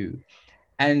scared for you.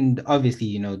 And obviously,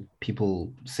 you know,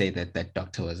 people say that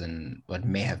doctor was in what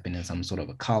may have been in some sort of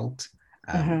a cult.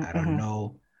 I don't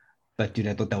know, but dude,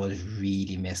 I thought that was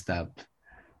really messed up.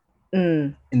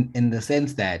 In the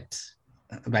sense that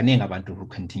baningi abantu who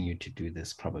continue to do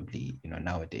this, probably, you know,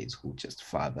 nowadays, who just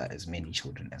father as many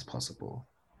children as possible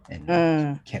and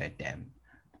not care a damn.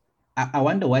 I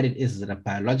wonder what it is. Is it a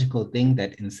biological thing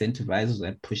that incentivizes,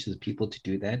 that pushes people to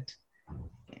do that?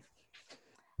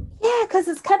 Yeah, because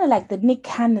it's kind of like the Nick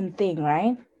Cannon thing,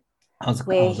 right? I was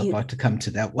about to come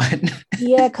to that one.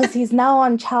 Yeah, because he's now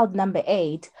on child number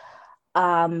 8.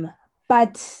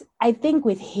 But I think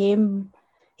with him,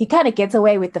 he kind of gets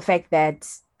away with the fact that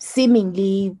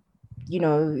seemingly, you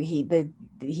know,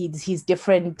 his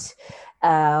different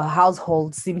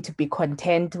households seem to be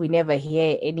content. We never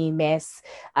hear any mess,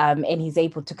 and he's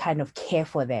able to kind of care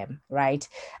for them, right?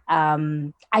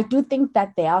 I do think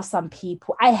that there are some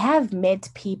people, I have met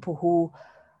people who,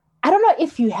 I don't know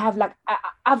if you have, like,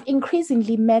 I've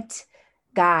increasingly met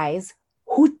guys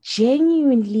who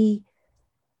genuinely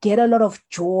get a lot of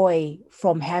joy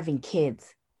from having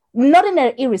kids, not in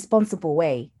an irresponsible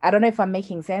way. I don't know if I'm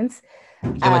making sense.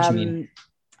 What you mean?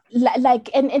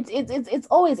 Like, and it's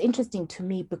always interesting to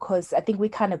me, because I think we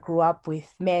kind of grew up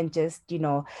with men just, you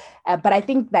know, but I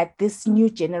think that this new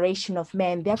generation of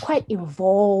men, they're quite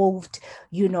involved,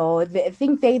 you know. I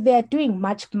think they're doing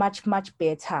much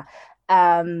better.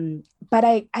 But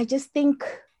I just think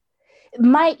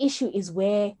my issue is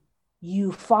where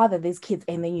you father these kids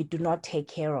and then you do not take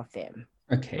care of them.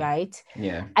 Okay. Right?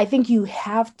 Yeah. I think you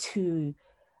have to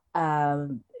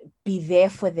be there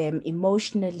for them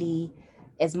emotionally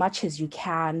as much as you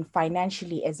can,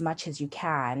 financially as much as you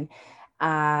can.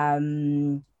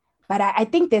 But I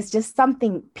think there's just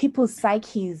something, people's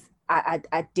psyches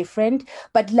are different.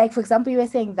 But like, for example, you were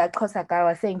saying that Xhosa guy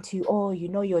was saying to you, oh, you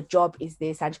know, your job is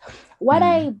this. And what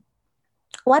I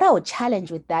would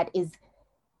challenge with that is,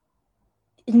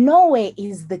 nowhere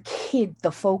is the kid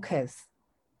the focus.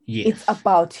 Yes. It's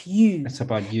about you. It's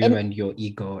about you and your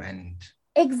ego. And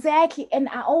exactly. And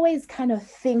I always kind of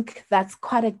think that's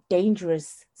quite a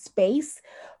dangerous space,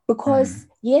 because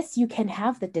yes, you can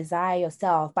have the desire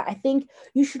yourself, but I think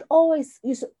you should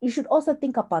also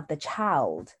think about the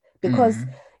child, because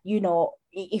you know,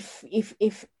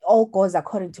 if all goes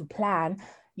according to plan,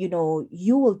 you know,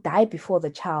 you will die before the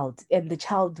child, and the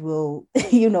child will,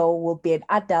 you know, will be an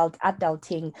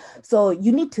adulting. So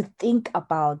you need to think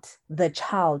about the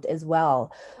child as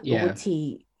well. Yeah.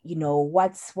 You know,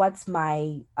 what's my,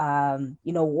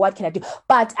 you know, what can I do?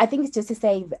 But I think it's just to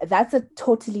say that's a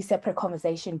totally separate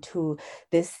conversation to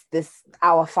this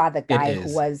our father guy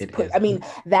who was put. I mean,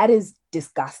 that is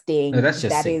disgusting. No, that's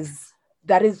just that sick. is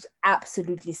that is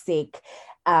absolutely sick.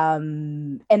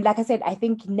 And like I said, I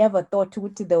think never thought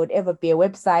there would ever be a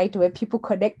website where people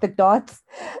connect the dots.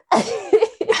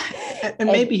 And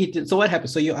maybe he did. So what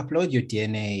happens? So you upload your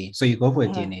DNA. So you go for a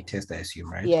DNA test, I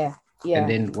assume, right? Yeah. And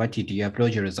then what do? You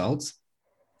upload your results?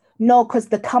 No, because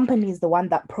the company is the one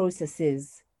that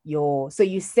processes so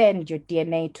you send your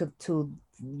DNA to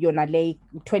your Nale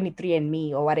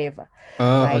 23andMe or whatever.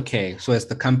 Oh, right? Okay. So it's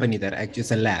the company that actually,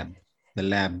 it's a lab. The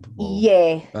lab will.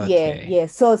 Yeah.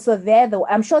 So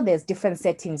I'm sure there's different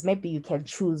settings. Maybe you can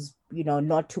choose,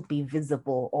 not to be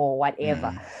visible or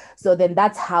whatever. So then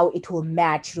that's how it will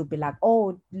match. It'll be like,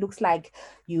 oh, looks like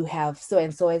you have so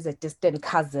and so as a distant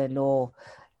cousin, or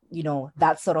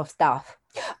that sort of stuff.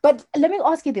 But let me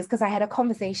ask you this, because I had a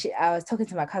conversation. I was talking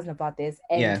to my cousin about this,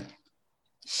 and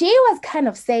she was kind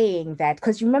of saying that,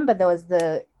 because you remember there was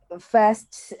the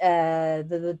first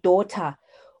the daughter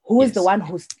who was the one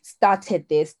who started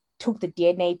this, took the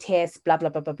DNA test, blah blah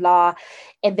blah blah blah,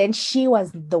 and then she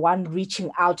was the one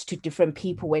reaching out to different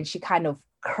people when she kind of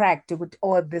cracked with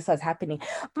all this was happening.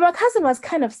 But my cousin was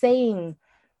kind of saying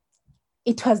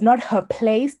it was not her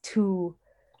place to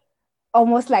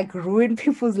almost like ruin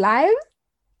people's lives.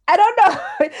 I don't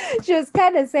know. She was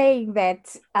kind of saying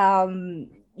that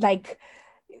like,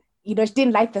 she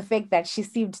didn't like the fact that she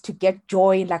seemed to get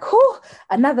joy, like, oh,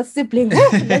 another sibling,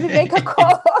 let me make a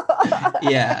call.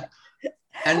 Yeah.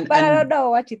 But I don't know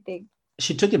what you think.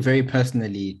 She took it very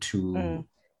personally to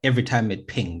every time it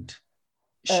pinged,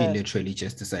 she literally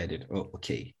just decided, oh,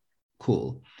 okay,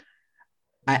 cool.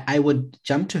 I would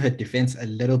jump to her defense a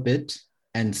little bit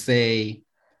and say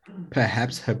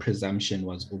perhaps her presumption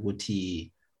was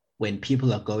Ubuti, when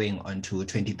people are going onto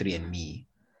 23andMe,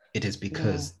 it is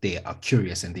because they are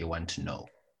curious and they want to know.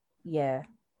 Yeah.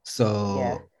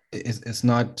 So it's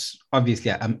not,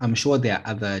 obviously, I'm sure there are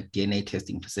other DNA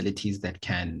testing facilities that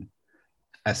can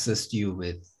assist you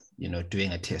with,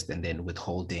 doing a test and then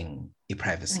withholding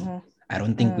privacy. I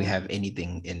don't think we have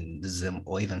anything in Zim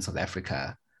or even South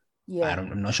Africa.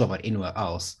 I'm not sure about anywhere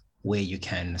else where you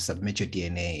can submit your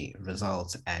DNA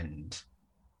results and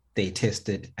they test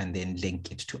it and then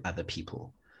link it to other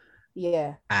people.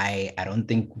 Yeah. I don't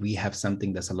think we have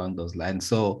something that's along those lines.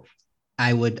 So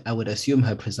I would assume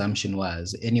her presumption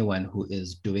was anyone who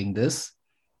is doing this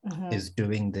is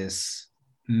doing this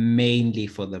mainly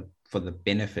for the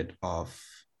benefit of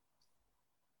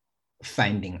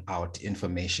finding out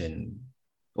information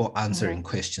or answering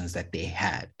questions that they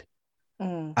had.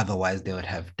 Otherwise, they would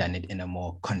have done it in a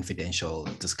more confidential,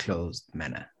 disclosed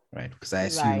manner, right? Because I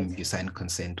assume you sign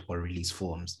consent or release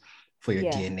forms for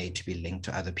your DNA to be linked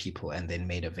to other people and then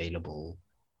made available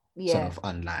sort of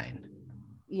online.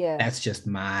 Yeah. That's just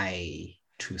my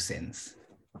 2 cents.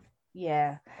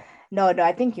 Yeah. No,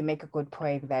 I think you make a good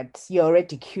point that you're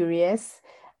already curious.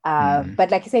 But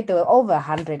like you said, there were over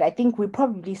 100. I think we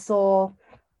probably saw,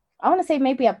 I want to say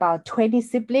maybe about 20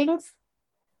 siblings.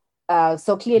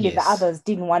 So clearly the others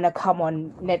didn't want to come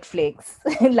on Netflix.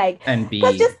 And be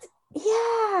just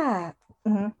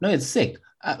No, it's sick.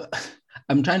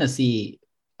 I'm trying to see,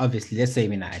 obviously, let's say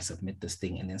when I submit this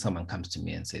thing and then someone comes to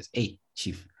me and says, hey,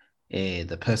 chief,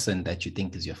 the person that you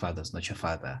think is your father is not your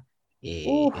father.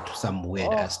 It's some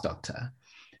weird ass doctor.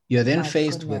 You're then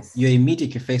you're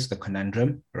immediately faced with a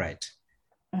conundrum, right?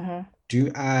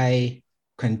 Do I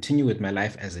continue with my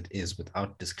life as it is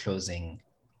without disclosing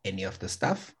any of the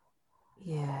stuff?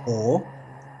 Yeah. Or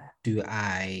do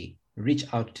I reach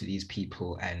out to these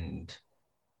people and,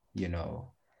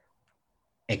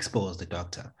 expose the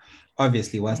doctor?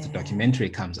 Obviously, once the documentary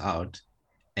comes out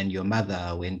and your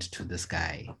mother went to this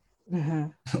guy,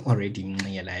 already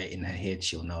in her head,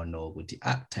 she'll now know,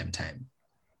 time.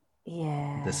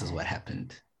 Yeah. This is what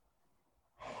happened.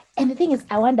 And the thing is,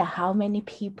 I wonder how many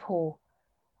people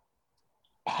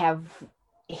have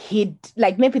hid,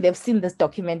 like maybe they've seen this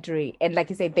documentary and like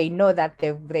you say, they know that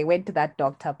they went to that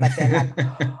doctor, but they're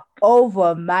like,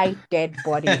 over my dead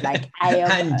body, like I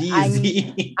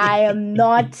am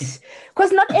not,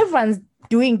 because not everyone's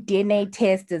doing DNA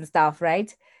tests and stuff,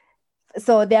 right?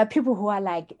 So there are people who are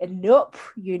like, nope,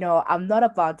 I'm not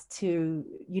about to,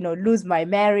 lose my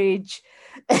marriage.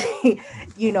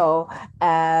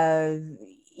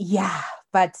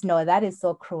 But no, that is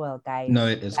so cruel, guys. No,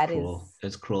 it is cruel.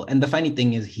 It's cruel. And the funny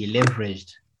thing is he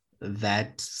leveraged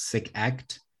that sick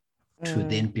act to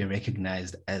then be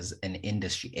recognized as an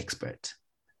industry expert.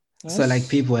 Yes. So like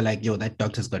people were like, yo, that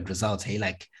doctor's got results. Hey,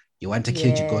 like you want a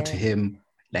kid, you go to him,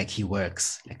 like he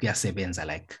works. Like we are Sebenza,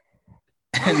 like.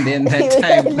 And then that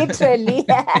time literally.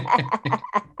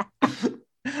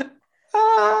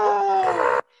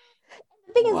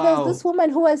 The thing is, there's Wow. this woman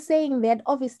who was saying that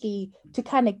obviously to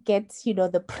kind of get,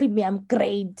 the premium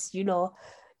grade,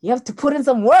 you have to put in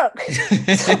some work. so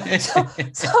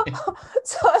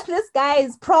this guy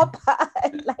is proper.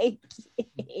 Like,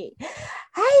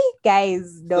 hi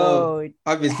guys, no. So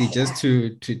obviously, just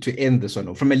to end this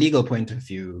one from a legal point of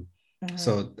view.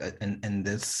 So and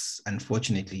this,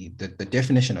 unfortunately, the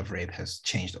definition of rape has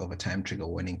changed over time. Trigger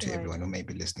warning to everyone who may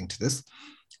be listening to this.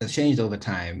 It's changed over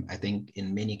time. I think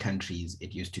in many countries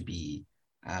it used to be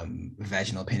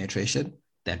vaginal penetration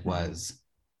that was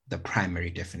the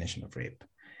primary definition of rape.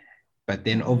 But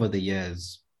then over the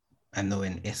years, I know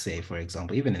in SA, for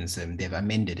example, even in some, they've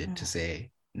amended it to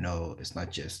say, no, it's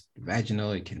not just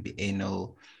vaginal, it can be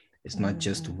anal. It's not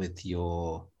just with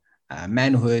your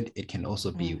manhood, it can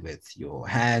also be with your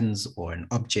hands or an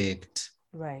object.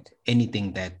 Right.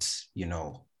 Anything that,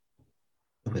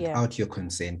 without your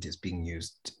consent is being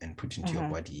used and put into your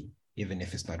body, even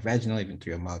if it's not vaginal, even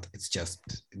through your mouth, it's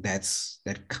just that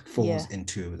falls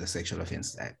into the Sexual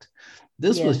Offences Act.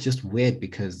 This was just weird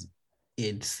because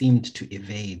it seemed to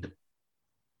evade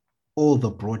all the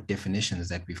broad definitions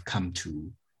that we've come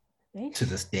to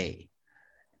this day.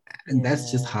 And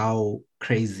that's just how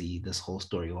crazy this whole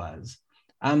story was.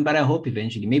 But I hope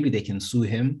eventually maybe they can sue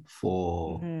him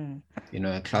for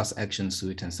a class action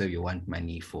suit, and so you want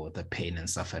money for the pain and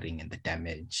suffering and the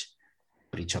damage,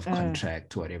 breach of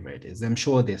contract, whatever it is. I'm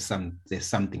sure there's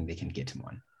something they can get him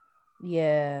on.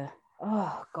 Yeah.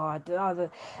 Oh God,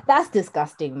 that's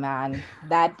disgusting, man.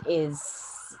 That is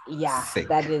sick.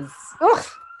 That is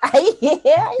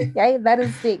yeah, that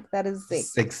is sick. That is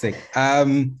sick. Sick.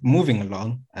 Moving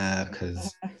along,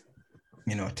 because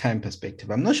time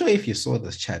perspective. I'm not sure if you saw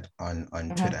this chat on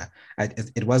Twitter.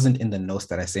 It wasn't in the notes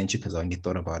that I sent you because I only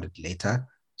thought about it later.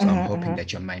 So I'm hoping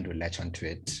that your mind will latch onto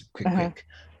it quick.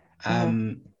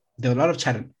 There were a lot of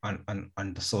chat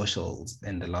on the socials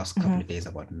in the last couple of days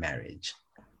about marriage.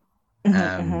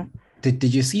 Did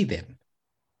you see them?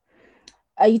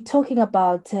 Are you talking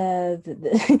about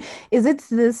is it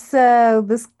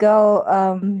this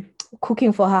girl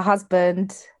cooking for her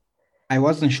husband? I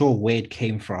wasn't sure where it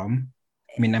came from.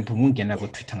 I mean, I'm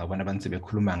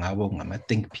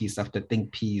think piece after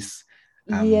think piece.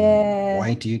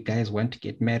 Why do you guys want to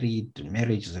get married?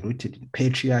 Marriage is rooted in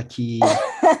patriarchy.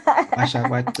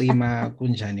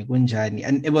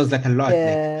 And it was like a lot.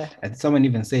 And someone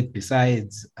even said,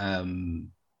 besides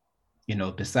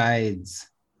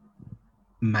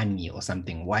money or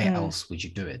something, why else would you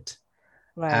do it?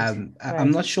 Right.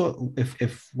 I'm not sure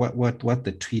if what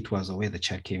the tweet was or where the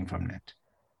chat came from. That.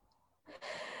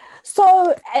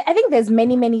 So I think there's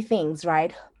many things,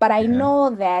 right? But I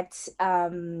know that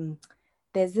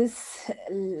there's this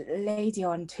lady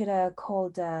on Twitter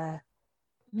called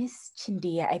Miss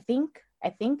Chindia, I think.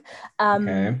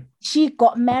 She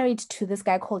got married to this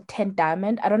guy called Ten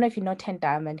Diamond. I don't know if you know Ten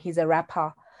Diamond. He's a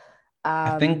rapper.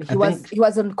 He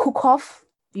was on Cook Off,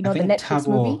 the Netflix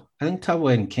movie. I think Tabo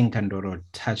and King Kandoro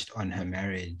touched on her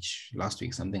marriage last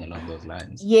week, something along those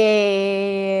lines.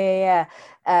 Yeah.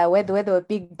 Where they were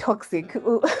being toxic.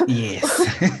 Yes.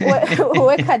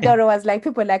 where Kandoro was like,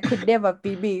 people like could never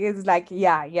be me. It's like,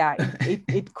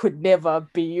 it could never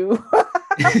be you.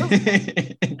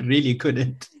 It really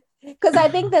couldn't. Because I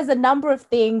think there's a number of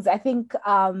things. I think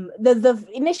the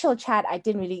initial chat, I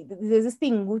didn't really. There's this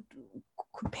thing, or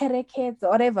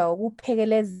whatever,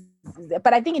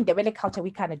 but I think in Ndebele culture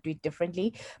we kind of do it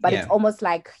differently. But it's almost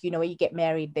like, when you get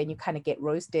married, then you kind of get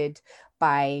roasted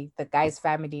by the guy's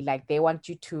family. Like they want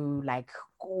you to like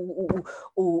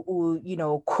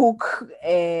cook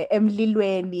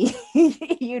emlilweni,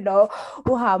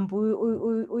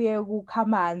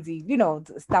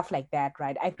 stuff like that,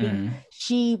 right? I think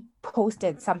she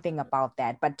posted something about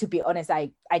that, but to be honest,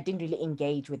 I didn't really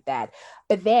engage with that.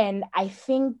 But then I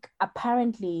think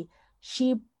apparently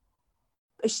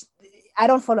I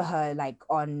don't follow her like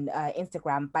on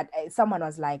Instagram, but someone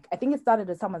was like, I think it started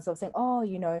with someone saying,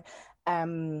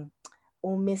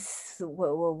 miss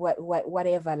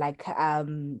whatever, like I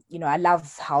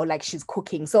love how like she's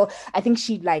cooking. So I think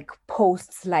she like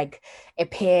posts like a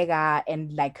pega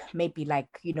and like maybe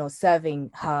like serving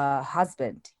her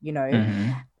husband,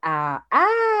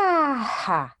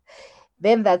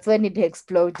 then that's when it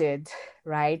exploded,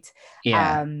 right?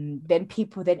 Then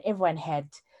everyone had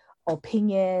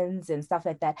opinions and stuff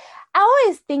like that. I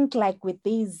always think like with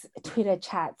these Twitter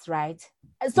chats, right?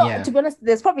 So to be honest,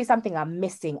 there's probably something I'm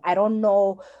missing. I don't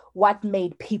know what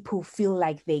made people feel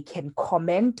like they can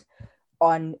comment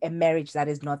on a marriage that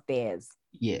is not theirs.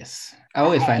 Yes, I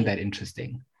always find that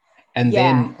interesting. And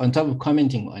then on top of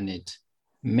commenting on it,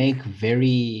 make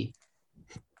very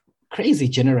crazy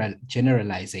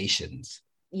generalizations.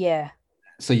 Yeah.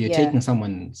 So you're taking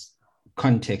someone's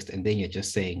context and then you're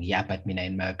just saying, yeah, but Mina,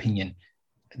 in my opinion,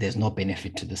 there's no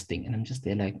benefit to this thing. And I'm just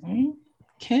there like,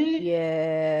 okay.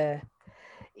 Yeah.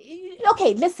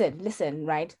 Okay, listen,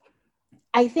 right?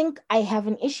 I think I have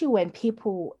an issue when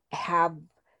people have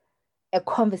a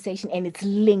conversation and it's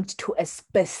linked to a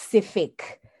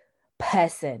specific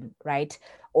person, right?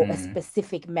 Or a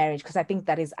specific marriage, because I think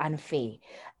that is unfair.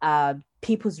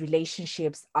 People's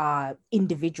relationships are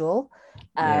individual.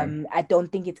 I don't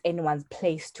think it's anyone's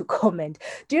place to comment.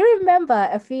 Do you remember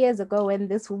a few years ago when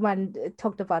this woman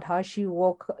talked about how she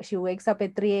wakes up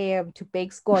at 3 a.m. to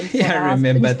bake scones for her I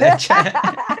remember that.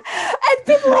 And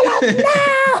people were like,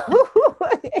 no.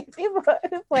 People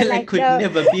were like, could no.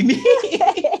 never be me.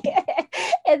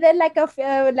 And then like a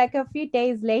few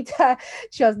days later,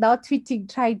 she was now tweeting,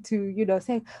 trying to,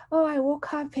 say, oh, I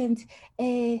woke up and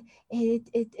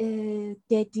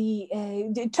daddy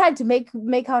trying to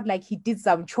make out like he did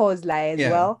some chores like as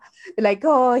well. Like,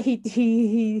 oh, he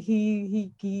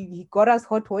got us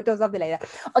hot water or something like that.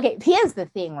 Okay, here's the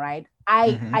thing, right?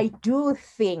 I do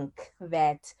think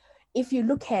that if you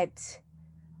look at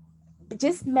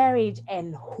just marriage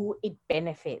and who it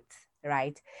benefits,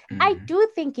 right? I do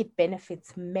think it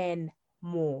benefits men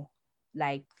more.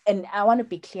 Like, and I want to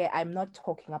be clear, I'm not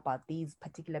talking about these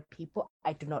particular people.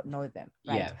 I do not know them,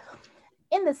 right?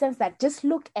 In the sense that just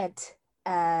look at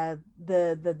the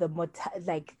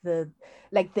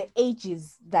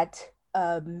ages that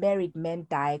married men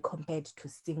die compared to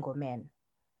single men,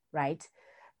 right?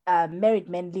 Married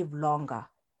men live longer.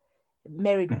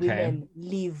 Married women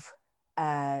live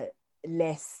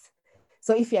less.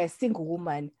 So if you're a single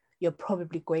woman, you're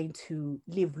probably going to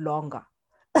live longer,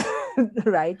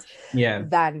 right?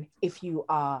 Than if you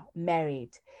are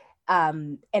married.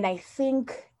 And I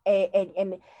think,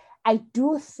 and I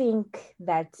do think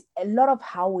that a lot of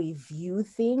how we view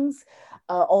things,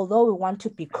 although we want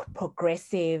to be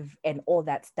progressive and all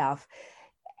that stuff,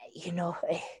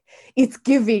 it's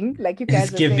giving, like you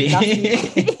guys were saying last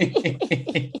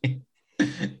week.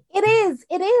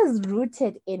 It is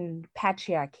rooted in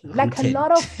patriarchy. Like a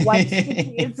lot of what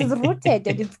it's rooted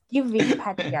and it's giving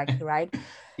patriarchy, right?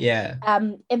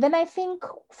 And then I think,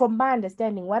 from my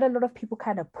understanding, what a lot of people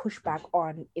kind of push back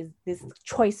on is this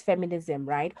choice feminism,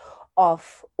 right?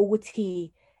 Of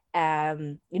uti,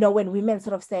 when women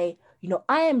sort of say,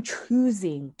 I am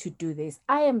choosing to do this.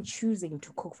 I am choosing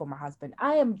to cook for my husband.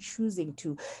 I am choosing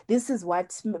to, this is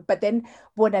what, but then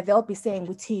what they'll be saying,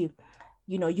 uti,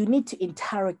 you need to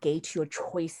interrogate your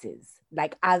choices.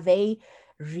 Like, are they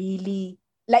really,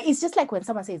 like, it's just like when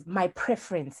someone says, my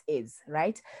preference is,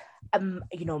 right?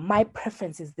 My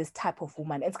preference is this type of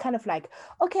woman. It's kind of like,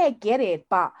 okay, I get it,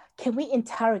 but can we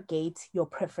interrogate your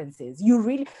preferences?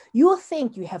 You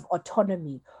think you have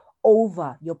autonomy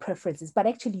over your preferences, but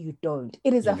actually you don't.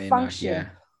 It is a function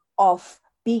of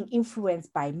being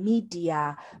influenced by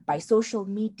media, by social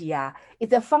media.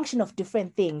 It's a function of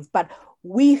different things, but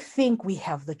we think we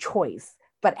have the choice,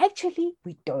 but actually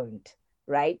we don't,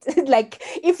 right? Like,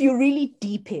 if you really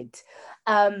deep it.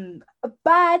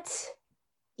 But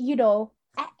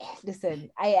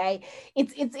listen, I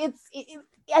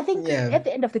think at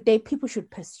the end of the day, people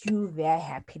should pursue their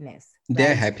happiness.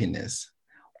 Their happiness.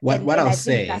 What I'll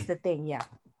say, that's the thing,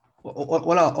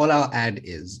 All I'll add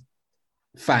is,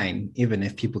 fine, even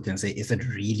if people can say, is it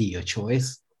really your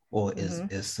choice? Or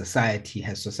has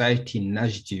society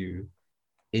nudged you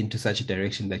into such a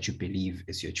direction that you believe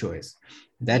is your choice?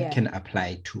 That can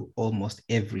apply to almost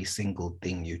every single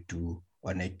thing you do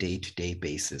on a day-to-day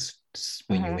basis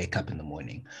when you wake up in the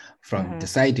morning. From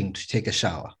deciding to take a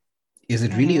shower, is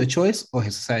it really your choice, or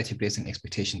has society placed an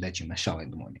expectation that you must shower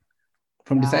in the morning?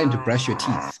 From deciding to brush your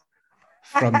teeth,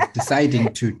 from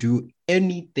deciding to do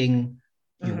anything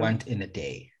you want in a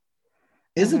day,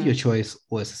 is it your choice,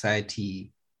 or has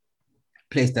society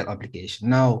placed that obligation?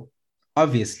 Now,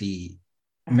 obviously,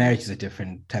 marriage is a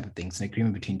different type of thing. It's an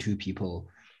agreement between two people.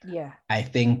 I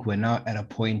think we're now at a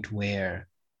point where,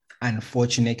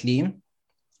 unfortunately,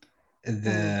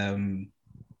 I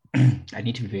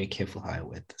need to be very careful how I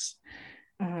word this,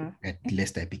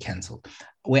 lest I be cancelled.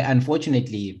 Where,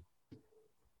 unfortunately,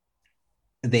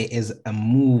 there is a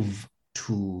move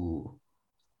to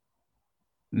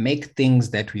make things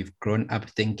that we've grown up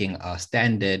thinking are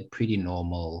standard, pretty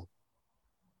normal,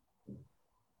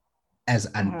 as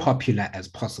unpopular as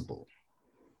possible.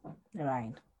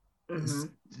 Right.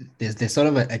 There's sort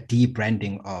of a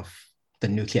debranding of the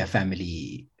nuclear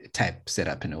family type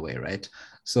setup in a way, right?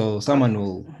 So someone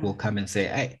will come and say,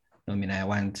 I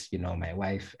want, my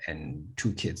wife and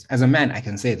 2 kids. As a man, I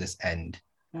can say this, and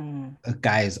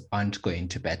guys aren't going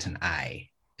to bat an eye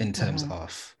in terms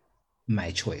of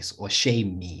my choice or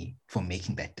shame me for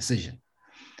making that decision.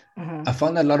 Mm-hmm. I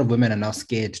found a lot of women are now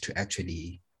scared to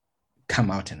actually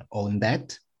come out and own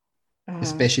that,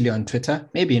 especially on Twitter.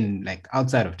 Maybe in like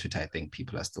outside of Twitter, I think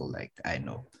people are still like, I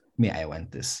know, me, I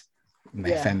want this.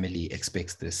 My family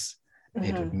expects this.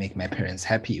 It would make my parents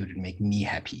happy. It would make me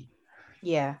happy.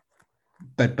 Yeah.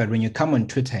 But when you come on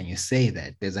Twitter and you say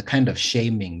that, there's a kind of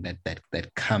shaming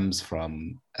that comes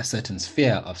from a certain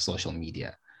sphere of social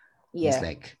media. Yeah. It's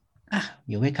like,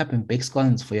 you wake up and bake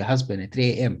scones for your husband at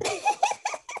 3 a.m.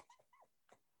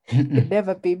 Could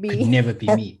never be me. Could never be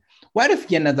me. What if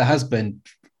another husband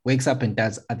wakes up and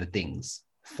does other things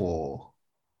for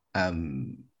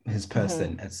his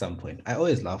person at some point? I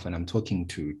always laugh when I'm talking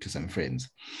to some friends.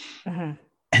 And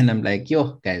I'm like,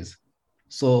 yo, guys,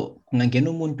 so ngangena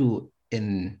umuntu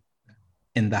in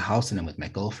the house and I'm with my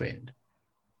girlfriend.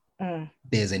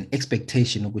 There's an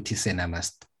expectation of I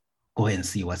must go and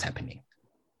see what's happening.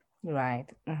 Right.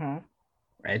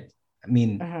 Right? I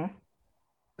mean,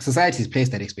 society's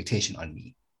placed that expectation on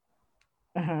me.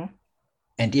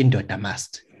 And indoor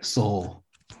must. So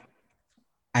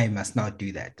I must not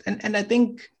do that. And I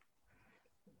think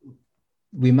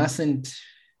we mustn't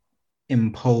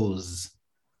impose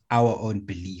our own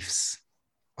beliefs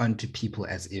onto people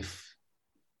as if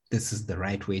this is the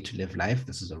right way to live life.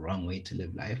 This is the wrong way to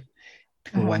live life.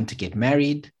 People want to get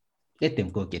married, let them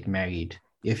go get married.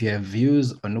 If you have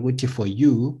views on what for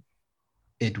you,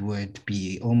 it would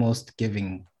be almost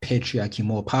giving patriarchy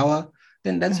more power,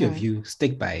 then that's your view.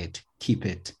 Stick by it, keep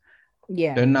it.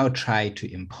 Yeah. Don't now try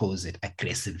to impose it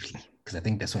aggressively, because I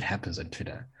think that's what happens on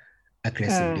Twitter,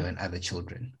 aggressively on other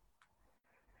children.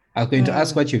 I was going to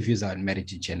ask what your views are on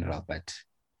marriage in general, but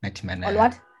on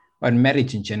what? On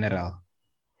marriage in general,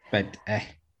 but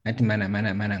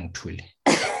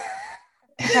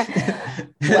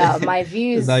well, my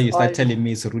views. Now you start telling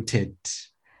me it's rooted.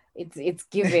 It's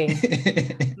giving.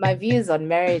 My views on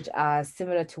marriage are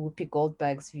similar to Whoopi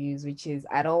Goldberg's views, which is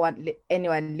I don't want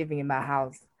anyone living in my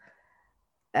house.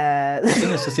 I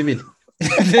was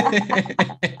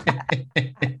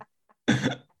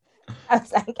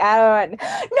like, I don't want.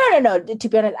 No. To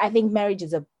be honest, I think marriage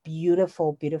is a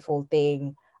beautiful, beautiful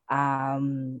thing.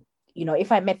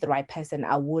 If I met the right person,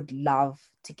 I would love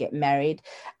to get married.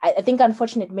 I think,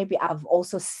 unfortunately, maybe I've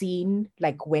also seen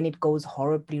like when it goes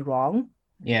horribly wrong.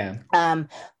 Yeah.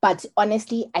 But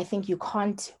honestly, I think you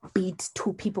can't beat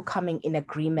two people coming in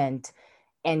agreement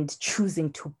and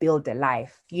choosing to build a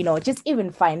life, just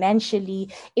even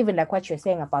financially, even like what you're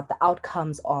saying about the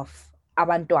outcomes of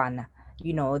abantwana,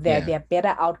 there are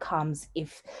better outcomes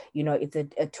if, it's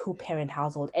a two-parent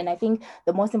household. And I think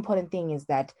the most important thing is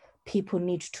that people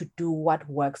need to do what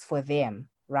works for them.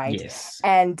 Right. Yes.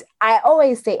 And I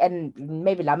always say, and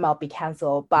maybe Lama will be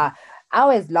canceled, but I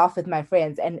always laugh with my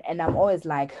friends and I'm always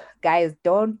like, guys,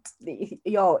 don't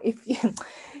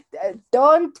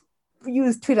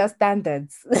use Twitter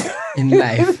standards in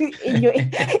life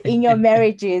in your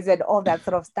marriages and all that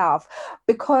sort of stuff,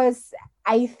 because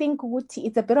I think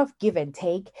it's a bit of give and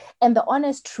take. And the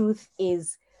honest truth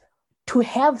is to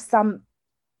have some.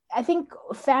 I think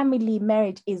family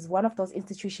marriage is one of those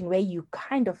institutions where you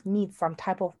kind of need some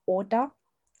type of order,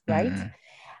 right?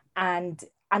 And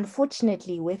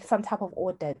unfortunately, with some type of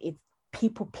order,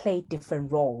 people play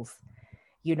different roles,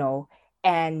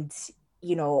 and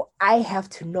I have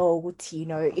to know,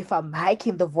 if I'm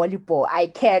hiking the volleyball, I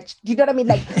catch. You know what I mean?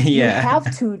 Like you have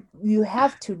to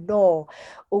know,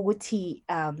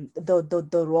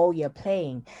 the role you're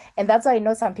playing, and that's why I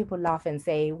know some people laugh and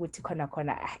say,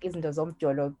 isn't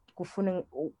the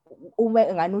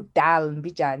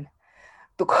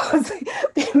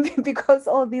because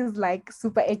all these like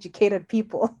super educated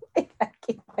people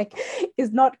like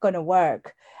it's not gonna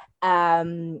work.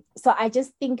 So I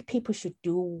just think people should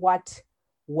do what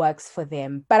works for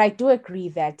them. But I do agree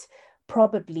that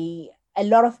probably a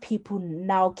lot of people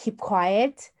now keep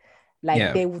quiet.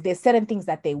 Like there's certain things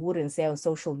that they wouldn't say on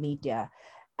social media.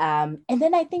 And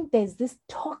then I think there's this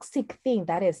toxic thing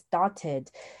that has started,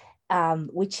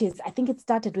 which is, I think it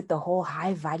started with the whole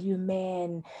high value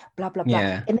men, blah, blah, blah.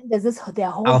 Yeah. And then there's their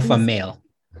whole alpha male.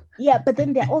 Yeah, but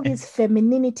then there are all these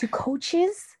femininity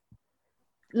coaches.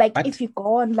 Like if you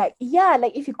go on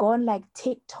if you go on like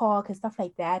TikTok and stuff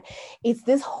like that, it's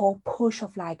this whole push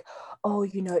of like, oh,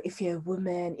 if you're a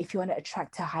woman, if you want to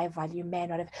attract a high value man,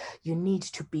 whatever, you need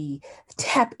to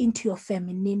tap into your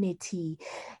femininity.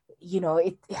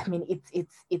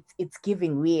 It's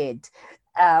giving weird.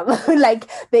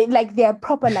 they're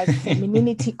proper like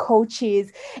femininity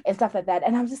coaches and stuff like that.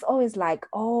 And I'm just always like,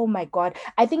 oh my God.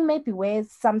 I think maybe where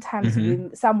sometimes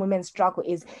some women struggle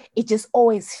is it just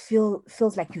always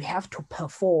feels like you have to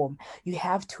perform, you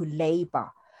have to labor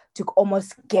to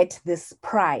almost get this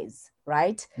prize,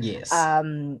 right? Yes.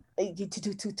 To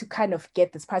kind of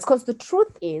get this prize. Because the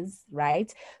truth is,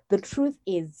 right? The truth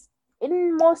is,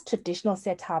 in most traditional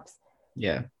setups,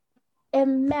 yeah, a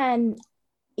man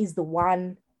is the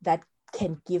one that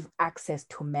can give access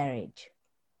to marriage.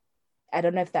 I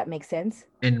don't know if that makes sense.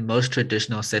 In most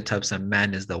traditional setups, a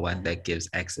man is the one that gives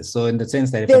access. So in the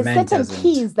sense that if there's a man certain doesn't...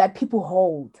 keys that people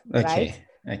hold, okay,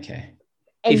 right? Okay.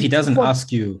 And if he doesn't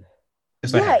ask you,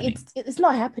 it's not happening. It's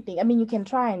not happening. I mean, you can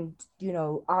try and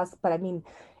ask, but I mean,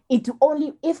 it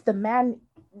only if the man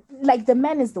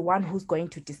is the one who's going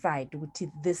to decide which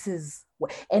this is,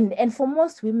 and for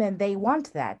most women they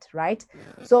want that, right?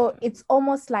 So it's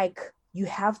almost like you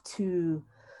have to,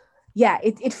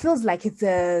 it feels like it's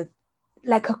a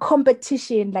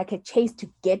competition, like a chase to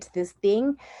get this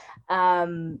thing.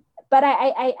 But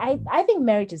I think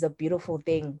marriage is a beautiful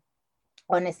thing,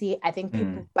 honestly. I think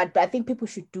people but I think people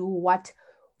should do what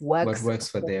works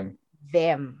for them.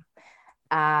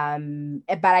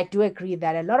 But I do agree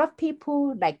that a lot of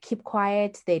people like keep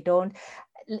quiet. They don't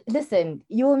listen.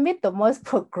 You will meet the most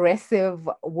progressive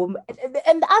woman.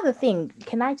 And the other thing,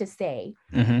 can I just say,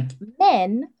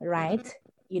 men, right?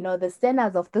 The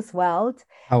sinners of this world,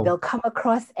 they'll come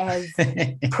across as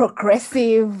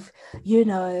progressive,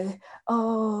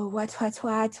 oh, what.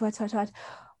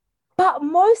 But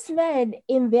most men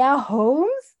in their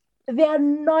homes, they are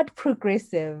not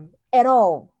progressive at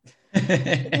all.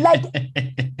 Like,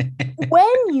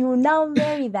 when you now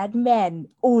marry that man,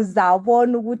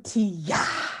 uzabona ukuthi,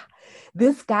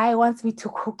 this guy wants me to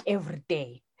cook every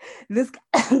day.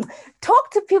 Talk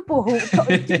to people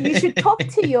you should talk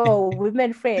to your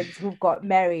women friends who've got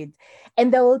married,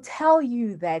 and they will tell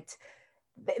you that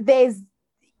there's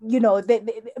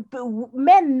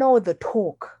men know the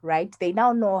talk, right? They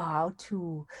now know how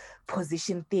to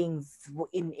position things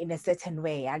in a certain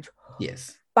way. And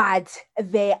yes, but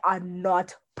they are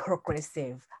not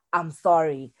progressive. I'm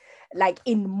sorry. Like,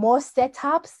 in most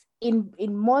setups, in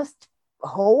most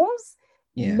homes,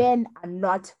 men are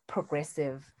not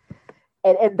progressive.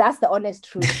 And that's the honest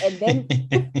truth. And then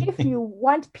if you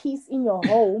want peace in your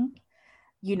home,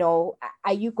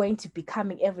 are you going to be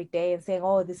coming every day and saying,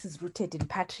 oh, this is rooted in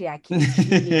patriarchy, it's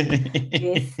giving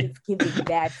this, it's giving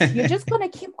that? You're just going to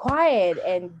keep quiet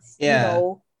and,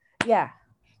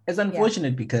 It's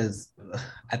unfortunate because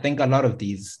I think a lot of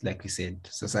these, like we said,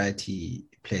 society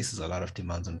places a lot of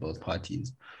demands on both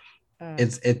parties.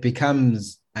 It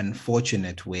becomes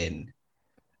unfortunate when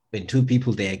two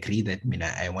people, they agree that,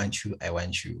 I want you,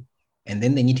 and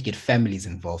then they need to get families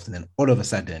involved, and then all of a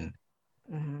sudden,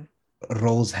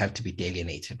 roles have to be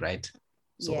delineated, right?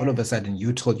 So all of a sudden,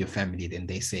 you told your family, then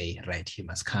they say, right, he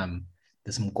must come.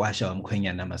 This mkwasha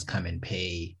mkwenyana must come and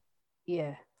pay,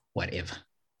 whatever.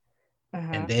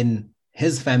 And then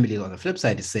his family on the flip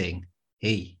side is saying,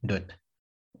 hey, ndod,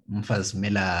 mfaz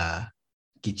mela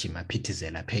kichima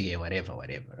pitizela pege,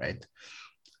 whatever, right?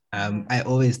 I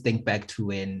always think back to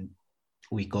when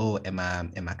we go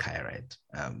Emma Kai, right?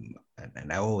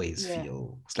 And I always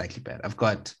feel slightly bad.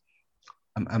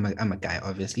 I'm a guy,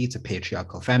 obviously. It's a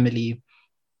patriarchal family.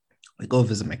 We go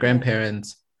visit my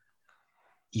grandparents.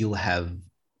 You'll have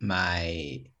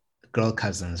my girl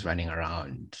cousins running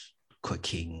around,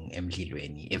 cooking,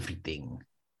 emlilweni, everything.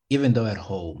 Even though at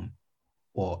home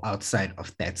or outside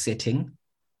of that setting,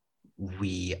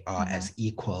 we are as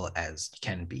equal as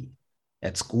can be.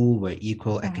 At school, we're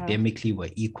equal. Academically, we're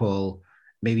equal.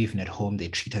 Maybe even at home, they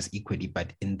treat us equally.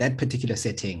 But in that particular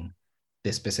setting,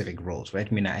 there's specific roles,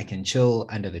 right? I can chill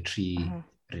under the tree,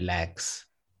 relax,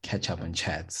 catch up on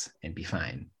chats, and be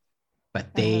fine.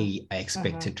 But they are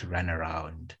expected to run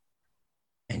around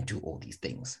and do all these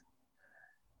things.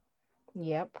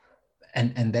 Yep.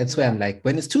 And that's where I'm like,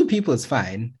 when it's two people, it's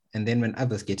fine. And then when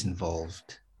others get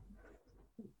involved,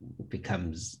 it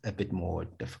becomes a bit more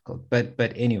difficult.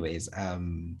 But anyways,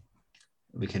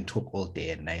 we can talk all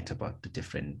day and night about the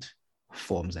different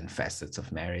forms and facets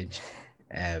of marriage.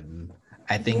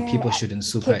 I think people shouldn't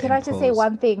superimpose. Can I just say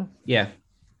one thing? Yeah.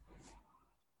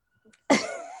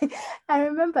 I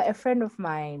remember a friend of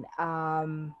mine,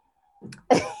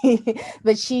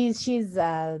 but she's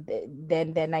they're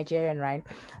Nigerian, right?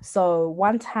 So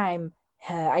one time,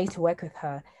 I used to work with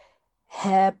her.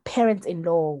 Her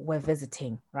parents-in-law were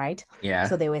visiting, right? Yeah.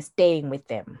 So they were staying with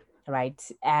them, right?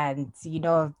 And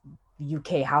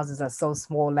UK houses are so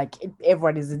small, like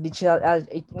everyone is in each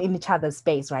other's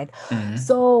space, right?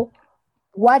 So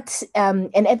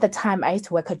and at the time I used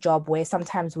to work a job where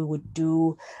sometimes we would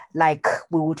do like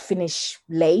we would finish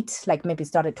late, like maybe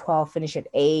start at 12, finish at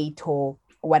 8 or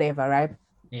whatever, right?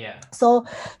 Yeah. So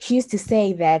she used to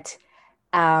say that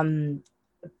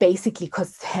basically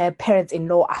because her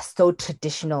parents-in-law are so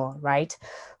traditional, right?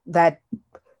 That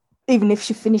even if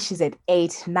she finishes at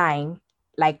 8, 9,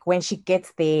 like when she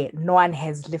gets there, no one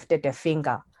has lifted a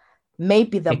finger.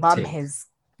 Maybe the mom Hectic. has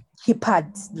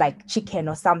kippered like chicken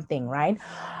or something, right?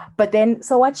 But then,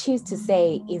 so what she used to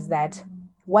say is that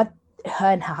what her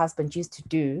and her husband used to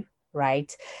do,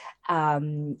 right,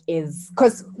 is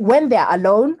because when they're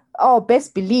alone, oh,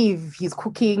 best believe he's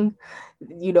cooking.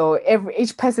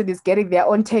 Each person is getting their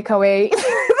own takeaway.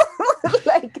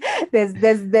 Like there's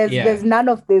Yeah. none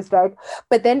of this, right?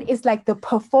 But then it's like the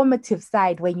performative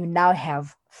side when you now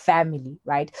have family,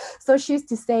 right? So she used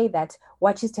to say that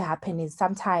what used to happen is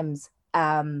sometimes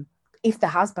if the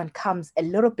husband comes a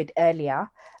little bit earlier,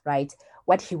 right,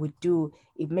 what he would do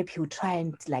is maybe he would try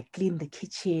and like clean the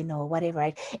kitchen or whatever,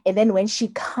 right? And then when she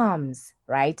comes,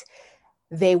 right,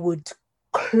 they would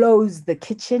close the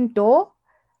kitchen door,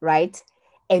 right?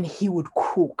 And he would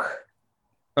cook.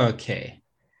 Okay.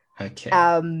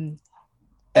 Um,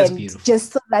 That's and beautiful.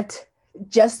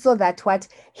 just so that what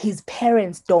his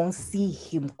parents don't see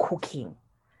him cooking,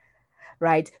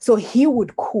 right? So he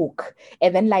would cook,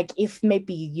 and then like if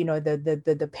maybe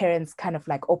the parents kind of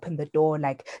like open the door,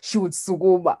 like she would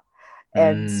suguma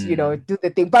and do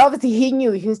the thing. But obviously he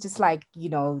knew, he was just like,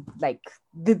 like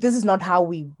this is not how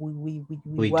we We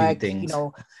do work, things.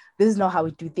 this is not how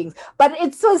we do things. But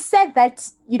it's so sad that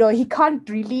he can't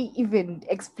really even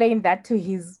explain that to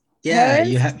his Yeah,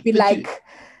 you parents, to have, be like,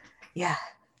 yeah.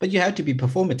 but you have to be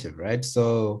performative, right?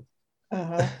 So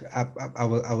Uh-huh.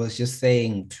 I was just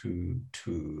saying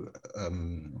to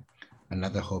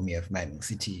another homie of mine,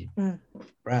 City,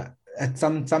 right? At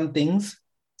some things,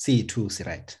 see too, see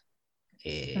right.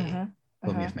 A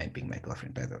homie of mine being my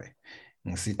girlfriend, by the way.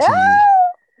 City,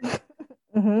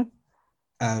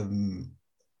 Mm-hmm.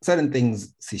 certain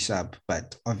things see sharp,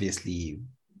 but obviously,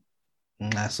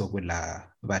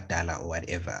 badala or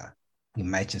whatever, we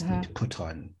might just need to put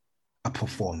on a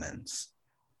performance,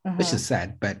 which is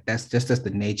sad, but that's just the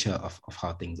nature of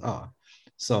how things are.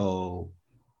 So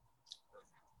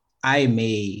I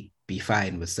may be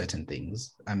fine with certain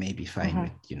things. I may be fine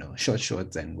with, short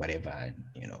shorts and whatever, and,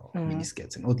 mini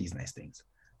skirts and all these nice things.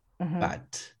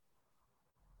 But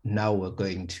now we're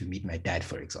going to meet my dad,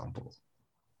 for example.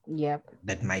 Yep.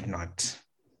 That might not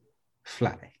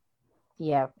fly.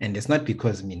 Yep. And it's not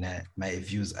because my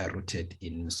views are rooted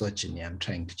in misogyny. I'm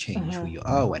trying to change who you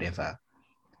are, whatever.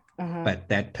 But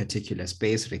that particular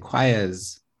space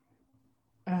requires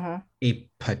a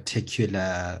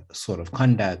particular sort of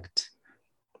conduct.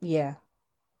 Yeah.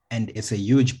 And it's a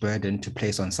huge burden to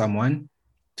place on someone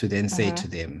to then say to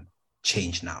them,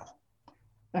 change now.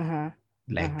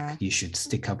 Like, you should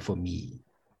stick up for me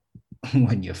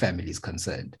when your family is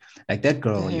concerned. Like that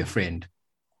girl, your friend,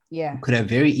 could have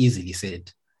very easily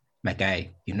said, my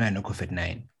guy, I know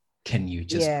COVID-9. Can you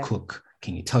just cook?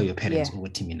 Can you tell your parents,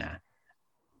 Timina,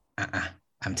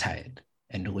 I'm tired.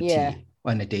 And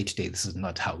on a day-to-day, this is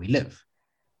not how we live.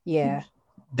 Yeah.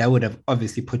 That would have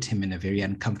obviously put him in a very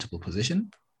uncomfortable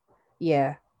position.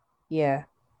 Yeah. Yeah.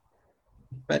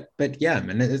 But yeah,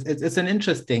 man, it's an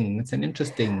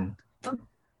interesting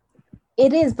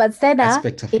it is, but Senna,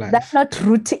 aspect of is life. That not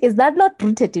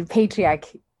rooted in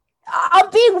patriarchy? I'm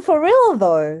being for real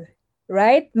though,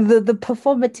 right? The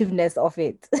performativeness of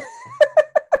it.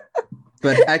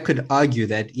 But I could argue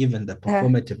that even the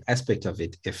performative aspect of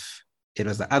it, if it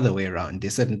was the other way around,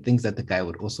 there's certain things that the guy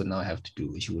would also now have to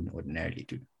do, which he wouldn't ordinarily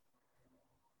do.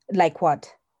 Like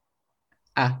what?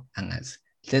 Angas.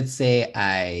 Let's say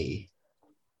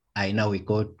I know we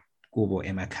go Kubo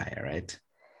Emakaya, right?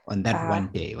 On that one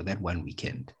day or that one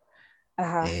weekend.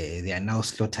 They are now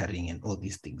slaughtering and all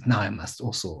these things. Now I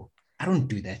don't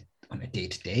do that on a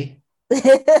day-to-day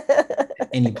at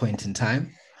any point in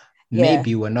time. Yeah.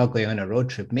 Maybe we're not going on a road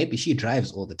trip. Maybe she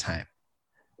drives all the time.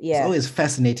 Yeah. It's always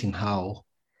fascinating how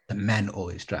the man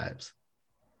always drives.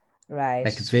 Right.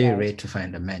 Like it's very rare to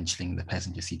find a man chilling in the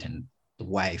passenger seat and the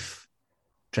wife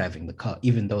driving the car,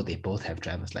 even though they both have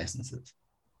driver's licenses.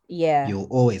 Yeah. You'll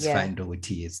always find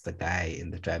Uguti is the guy in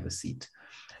the driver's seat.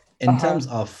 In terms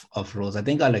of roles, I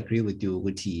think I'll agree with you,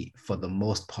 Uguti, for the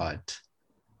most part.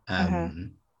 A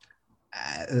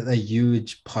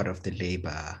huge part of the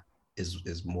labor is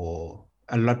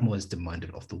a lot more is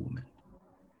demanded of the woman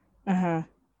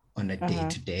on a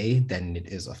day-to-day than it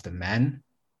is of the man.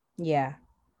 Yeah.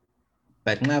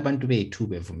 But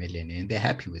they're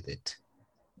happy with it.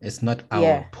 It's not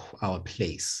our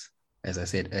place. as I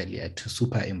said earlier, to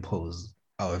superimpose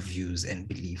our views and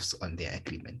beliefs on their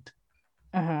agreement.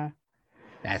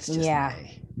 That's just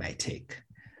my take.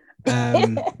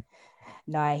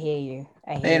 No, I hear you.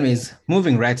 Anyways,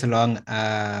 moving right along.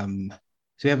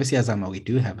 So we have a Siyazama. We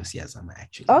do have a Siyazama,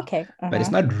 actually. Okay. But it's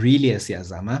not really a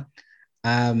Siyazama.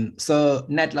 So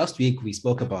Nat, last week we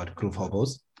spoke about groove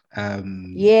hobos.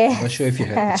 I'm not sure if you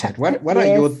heard the chat. What are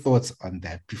your thoughts on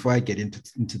that before I get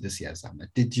into the Siyazama?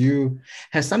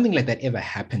 Has something like that ever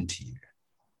happened to you?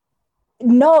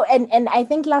 No, and I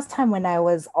think last time when I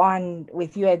was on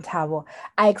with you and Tabo,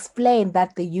 I explained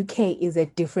that the UK is a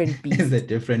different beast. It's a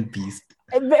different beast.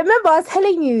 Remember, I was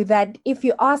telling you that if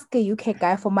you ask a UK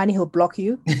guy for money, he'll block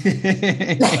you.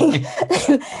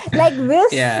 like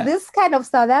this kind of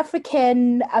South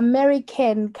African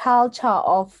American culture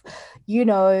of,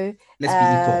 let's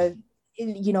be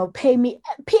equal. Pay me.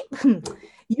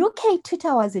 UK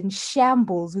Twitter was in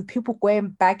shambles with people going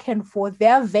back and forth,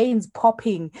 their veins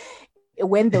popping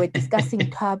when they were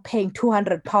discussing her paying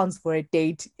 £200 for a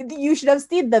date. You should have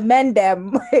seen the men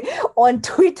them on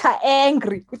Twitter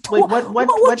angry. Wait,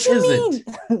 what is it?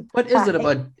 What is it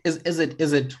about? Is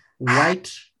it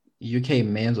white UK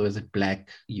men or is it black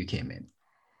UK men?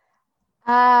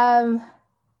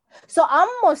 So I'm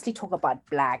mostly talking about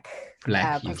black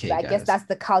UK I guess that's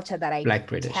the culture that I black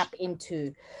British tap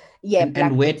into. Yeah,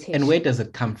 and where does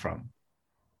it come from?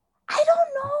 I don't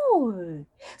know.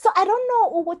 So I don't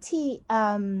know what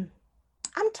I'm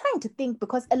trying to think,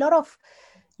 because a lot of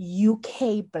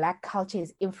UK black culture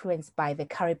is influenced by the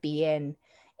Caribbean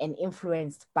and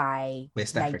influenced by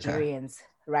West Nigerians,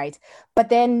 right? But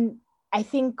then I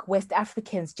think West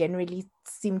Africans generally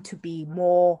seem to be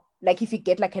more like, if you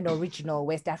get like an original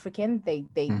West African, they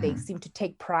seem to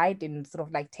take pride in sort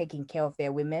of like taking care of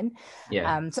their women.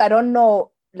 So I don't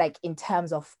know, like in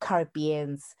terms of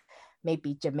Caribbeans,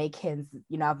 maybe Jamaicans,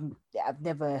 I've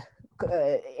never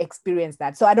experienced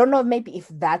that. So I don't know, maybe if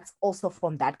that's also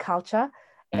from that culture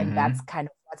and that's kind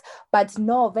of what, but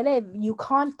no, Vele, you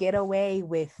can't get away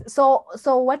with. So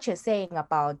what you're saying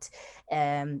about,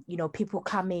 people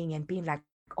coming and being like,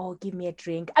 oh, give me a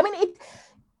drink. I mean,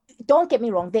 don't get me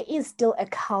wrong, there is still a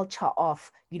culture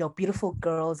of, beautiful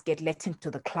girls get let into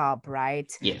the club,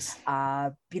 right? Yes.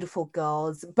 Beautiful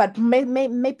girls, but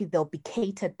maybe they'll be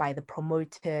catered by the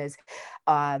promoters,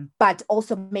 but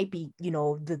also maybe,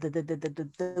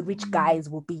 the rich guys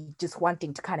will be just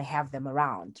wanting to kind of have them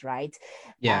around, right?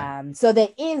 Yeah. So there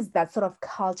is that sort of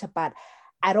culture, but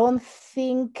I don't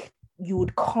think you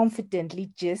would confidently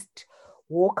just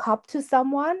walk up to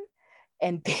someone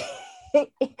and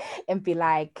and be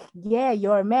like, yeah,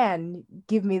 you're a man,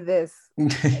 give me this.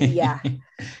 Yeah.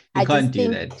 You can't do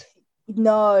that.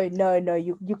 No,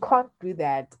 you can't do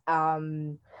that.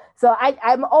 So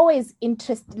I'm always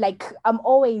interested,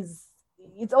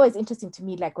 it's always interesting to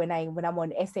me, like when I'm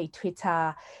on SA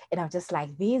Twitter and I'm just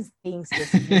like, these things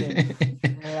just wouldn't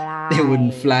fly. They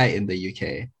wouldn't fly in the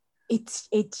UK.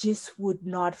 It just would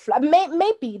not fly.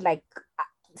 Maybe like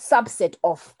subset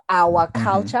of our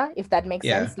culture, if that makes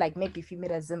sense. Like maybe if you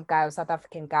meet a Zim guy or South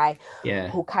African guy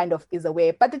who kind of is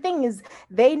aware, but the thing is,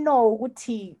 they know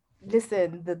Uti,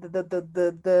 listen,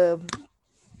 the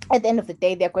at the end of the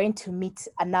day, they're going to meet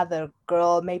another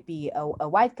girl, maybe a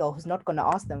white girl, who's not going to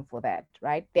ask them for that,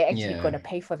 right? They're actually going to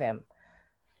pay for them.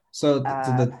 So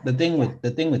the thing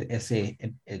with SA,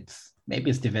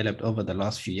 it's developed over the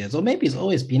last few years, or maybe it's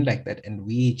always been like that and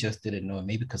we just didn't know.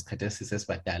 Maybe because Katesi says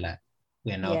Badala,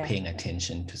 we're now paying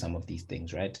attention to some of these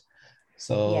things, right?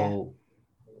 So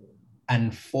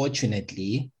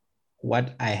unfortunately,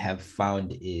 what I have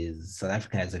found is South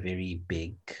Africa has a very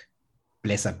big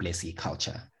blessy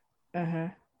culture.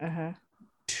 And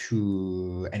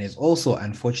it's also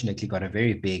unfortunately got a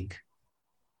very big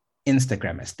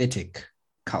Instagram aesthetic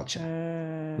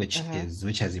culture, which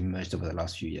has emerged over the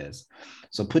last few years.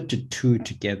 So put the two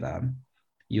together,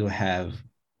 you have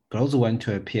girls who want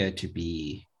to appear to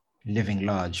be living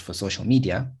large for social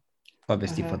media,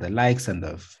 obviously for the likes and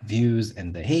the views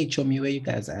and the, hey, show me where you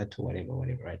guys are at, or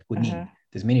whatever, right?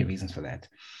 There's many reasons for that.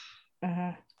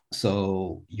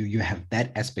 So you have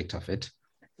that aspect of it.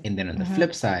 And then on the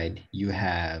flip side, you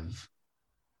have,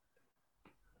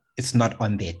 it's not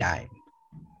on their dime.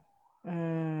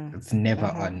 It's never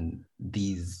on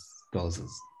these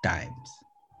girls' dimes.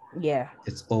 Yeah.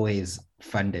 It's always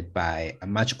funded by a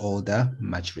much older,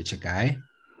 much richer guy.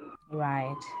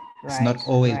 Right. It's not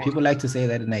always, people like to say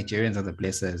that the Nigerians are the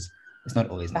blessers. It's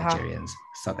not always Nigerians.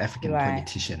 South African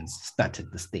politicians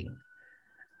started this thing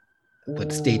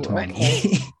with state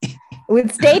money.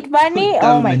 With state money?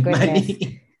 Oh my goodness.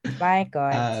 Money. My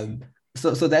God.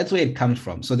 So that's where it comes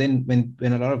from. So then when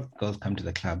a lot of girls come to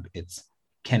the club, it's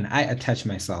can I attach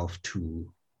myself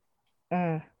to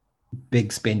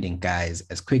big spending guys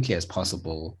as quickly as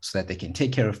possible so that they can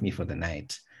take care of me for the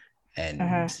night and,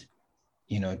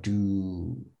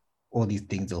 do all these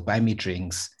things. They'll buy me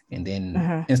drinks, and then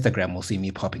Instagram will see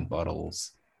me popping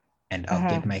bottles, and I'll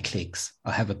get my clicks.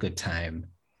 I'll have a good time.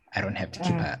 I don't have to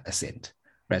keep a cent,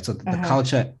 right? So the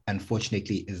culture,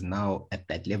 unfortunately, is now at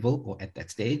that level or at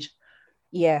that stage.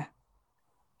 Yeah.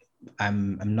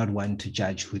 I'm not one to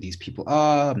judge who these people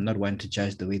are. I'm not one to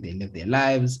judge the way they live their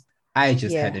lives. I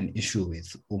just had an issue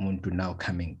with umuntu now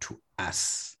coming to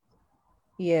us.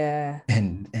 Yeah.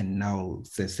 And now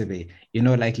Sesebe,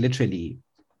 like literally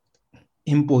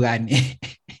impugane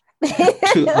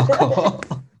to alcohol.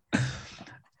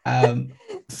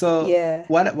 So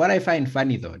what I find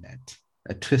funny though, that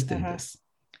a twist in this,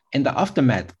 in the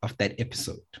aftermath of that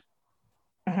episode,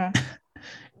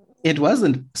 it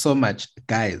wasn't so much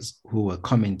guys who were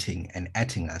commenting and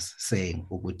atting us saying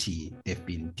Oguti, they've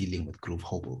been dealing with groove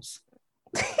hobos.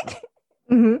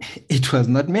 It was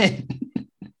not men.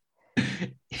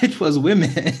 It was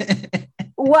women.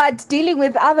 What, dealing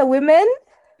with other women?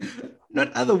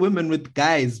 Not other women, with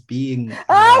guys being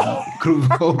groove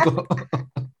hobo.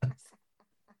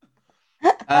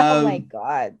 Oh my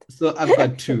God. So I've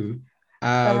got two.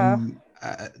 I'll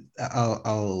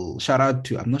shout out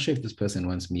to, I'm not sure if this person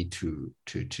wants me to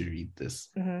read this,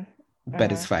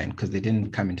 but it's fine because they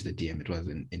didn't come into the DM. It was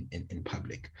in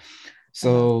public.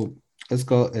 So let's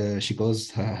go. She goes,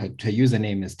 her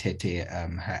username is Tete.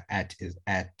 Her @ is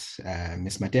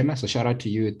Miss Matema. So shout out to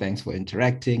you. Thanks for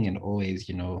interacting. And always,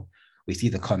 we see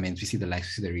the comments, we see the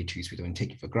likes, we see the retweets. We don't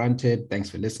take it for granted. Thanks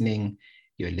for listening.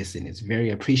 Your listen is very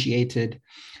appreciated.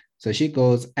 So she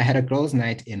goes, I had a girls'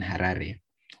 night in Harare.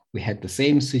 We had the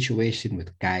same situation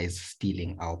with guys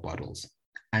stealing our bottles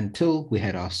until we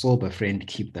had our sober friend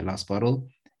keep the last bottle,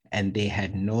 and they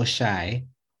had no shy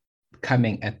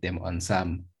coming at them on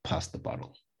some pass the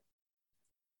bottle.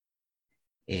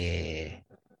 I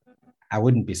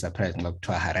wouldn't be surprised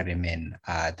to Harare men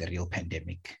are the real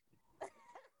pandemic.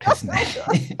 Personally.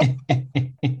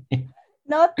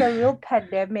 Not the real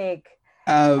pandemic.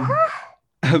 But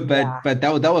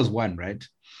that was one, right?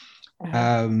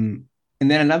 And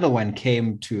then another one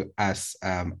came to us.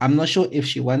 I'm not sure if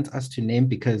she wants us to name,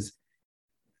 because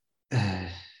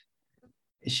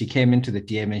she came into the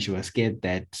DM and she was scared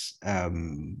that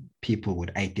people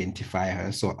would identify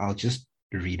her. So I'll just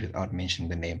read without mentioning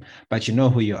the name. But you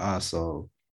know who you are, so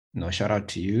shout out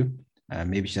to you.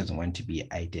 Maybe she doesn't want to be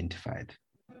identified.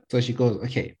 So she goes,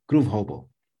 okay, groove hobo.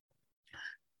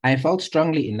 I felt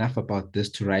strongly enough about this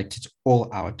to write it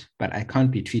all out, but I can't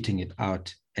be tweeting it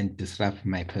out and disrupt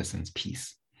my person's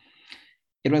peace.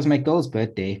 It was my girl's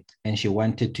birthday and she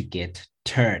wanted to get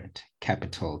turned,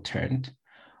 capital turned.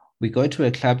 We go to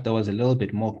a club that was a little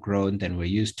bit more grown than we're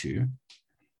used to,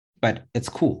 but it's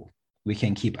cool. We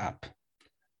can keep up.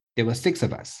 There were 6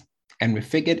 of us, and we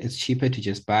figured it's cheaper to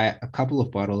just buy a couple of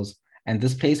bottles. And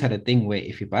this place had a thing where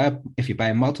if you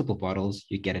buy multiple bottles,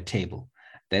 you get a table.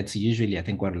 That's usually, I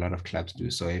think, what a lot of clubs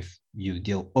do. So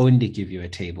they'll only give you a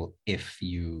table if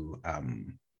you,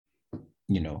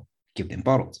 give them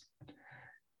bottles.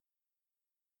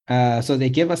 So they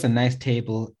give us a nice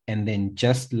table, and then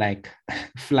just like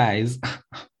flies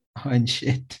on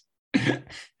shit.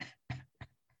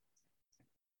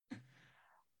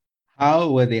 How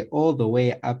were they all the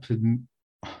way up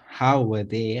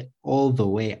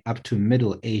to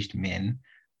middle-aged men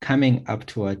coming up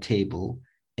to our table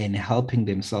and helping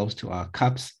themselves to our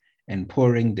cups and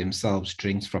pouring themselves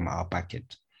drinks from our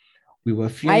bucket? We were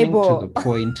fuming to the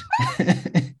point.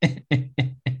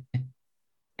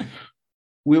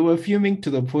 We were fuming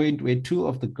to the point where 2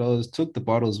 of the girls took the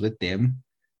bottles with them.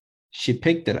 She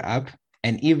picked it up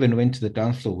and even went to the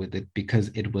dance floor with it because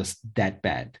it was that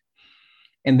bad.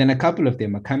 And then a couple of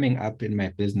them are coming up in my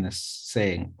business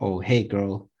saying, oh, hey,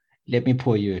 girl, let me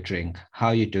pour you a drink. How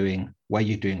are you doing? What are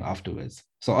you doing afterwards?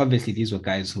 So obviously these were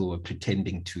guys who were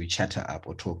pretending to chat her up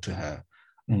or talk to her.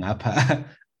 My God.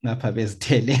 It's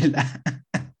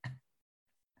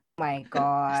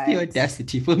the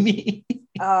audacity for me.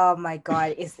 Oh my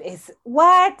God. It's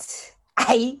what?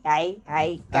 Guys.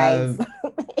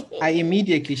 I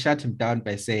immediately shut him down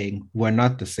by saying, we're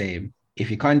not the same.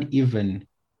 If you can't even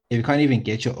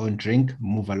get your own drink,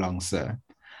 move along, sir.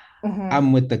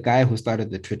 I'm with the guy who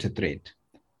started the Twitter thread.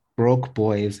 Broke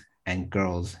boys and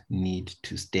girls need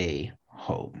to stay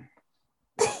home.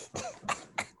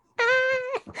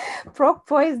 Broke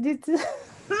boys need to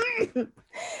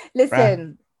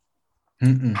listen.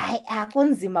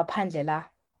 Kunzima phandle la.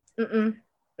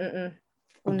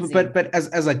 But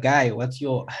as a guy, what's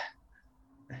your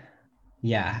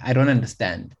I don't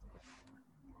understand.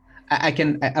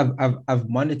 I've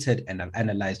monitored and I've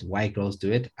analyzed why girls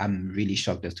do it. I'm really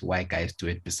shocked as to why guys do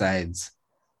it besides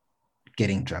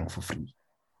getting drunk for free.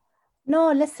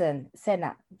 No, listen,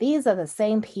 Senna, these are the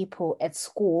same people at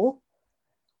school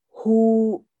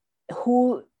who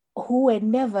who who were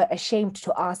never ashamed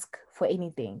to ask for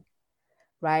anything,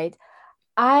 right?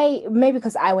 I maybe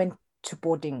because I went to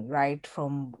boarding, right,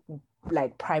 from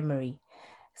like primary.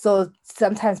 So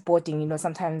sometimes boarding,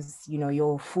 sometimes,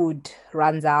 your food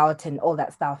runs out and all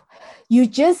that stuff. You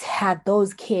just had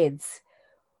those kids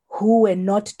who were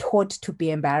not taught to be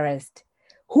embarrassed,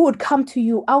 who would come to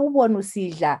you, awubona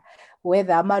usidla,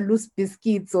 whether ama loose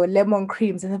biscuits or lemon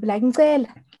creams, and they'll be like, Ngcela.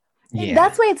 Yeah.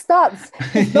 That's where it stops.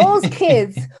 It's those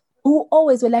kids who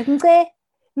always were like, Ngce,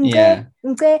 Yeah.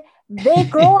 they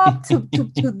grow up to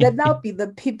then now be the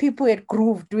people at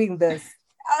Groove doing this.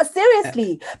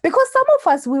 Seriously, because some of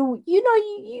us will, you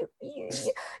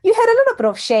had a little bit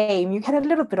of shame. You had a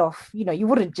little bit of, you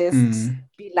wouldn't just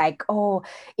be like, oh,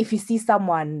 if you see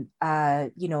someone,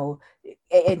 and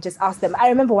just ask them. I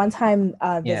remember one time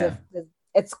there's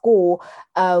at school,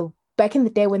 back in the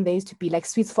day when there used to be like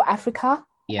Sweets for Africa.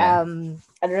 Yeah. I don't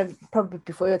know, probably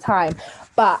before your time,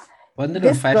 but wasn't it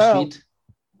on 5th Street?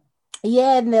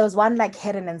 Yeah, and there was one like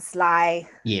Hidden and Sly.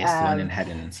 Yes, one in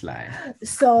Hidden and Sly.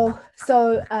 So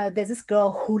there's this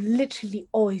girl who literally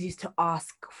always used to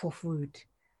ask for food.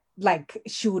 Like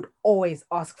she would always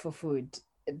ask for food,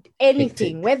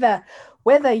 anything, whether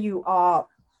you are,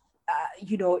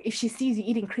 if she sees you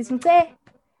eating Christmas Day,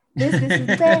 this is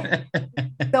there.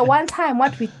 The one time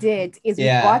what we did is we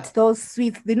got those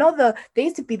sweets. There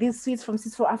used to be these sweets from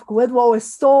Sweets for Africa where they were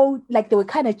so like they were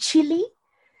kind of chilly.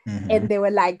 Mm-hmm. And they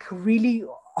were like really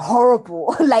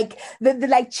horrible, like they're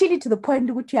like chilly to the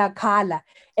point which you are color.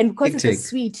 And because it's a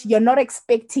sweet, you're not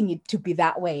expecting it to be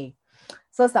that way.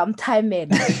 So sometime in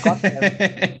we got them,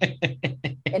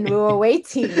 and we were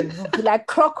waiting like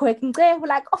clockwork. We're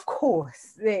like, of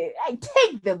course, I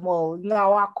take them all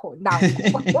now.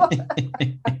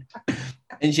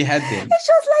 And she had them. And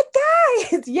she was like,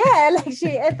 guys,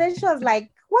 and then she was like,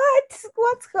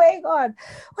 what's going on?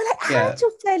 We're like, how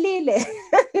do you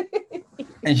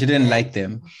And she didn't like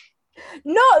them.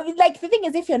 No, like the thing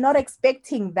is, if you're not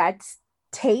expecting that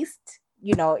taste,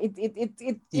 it was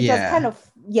kind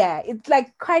of, it's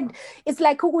like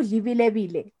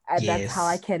that's how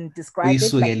I can describe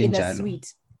it, like in a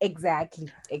sweet.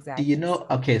 Exactly.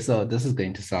 Okay, so this is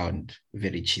going to sound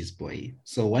very cheese boy.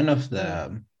 So one of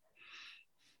the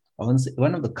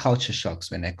culture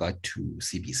shocks when I got to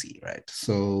CBC, right?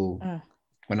 So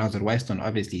when I was at Weston,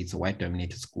 obviously it's a white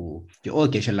dominated school. You all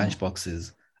get your lunch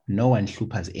boxes. No one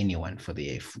hlupas anyone for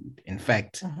their food. In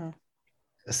fact,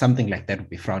 something like that would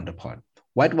be frowned upon.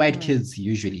 What white kids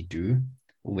usually do,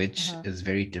 which is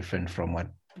very different from what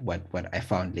I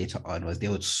found later on, was they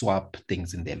would swap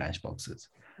things in their lunch boxes.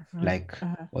 Like,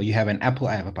 well, you have an apple,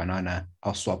 I have a banana,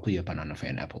 I'll swap you a banana for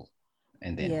an apple.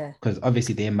 And then, because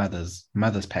obviously their mothers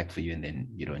pack for you and then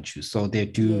you don't choose. So they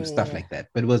do stuff like that.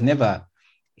 But it was never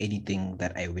anything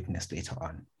that I witnessed later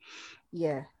on.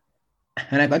 Yeah.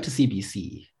 And I got to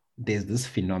CBC, there's this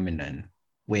phenomenon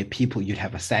where you'd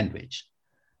have a sandwich.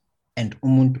 And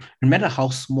no matter how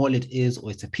small it is,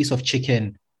 or it's a piece of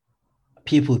chicken,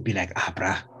 people would be like,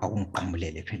 brah,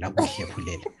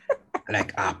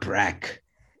 like, brak.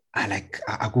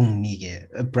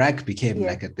 Brag became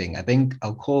like a thing. I think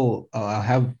I'll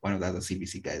have one of the other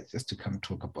CBC guys just to come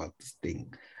talk about this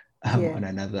thing on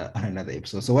another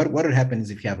episode. So what would happen is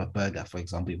if you have a burger, for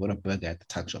example, you want a burger at the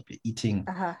tuck shop, you're eating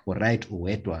right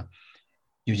uwetwa,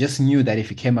 you just knew that if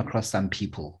you came across some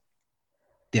people,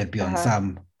 they'd be on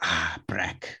some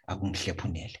brag.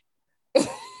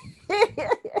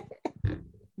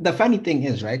 The funny thing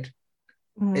is, right?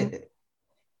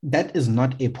 That is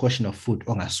not a portion of food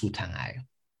ongasuta ngayo.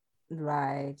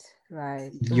 Right.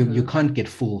 You can't get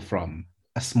full from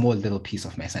a small little piece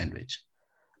of my sandwich.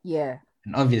 Yeah.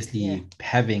 And obviously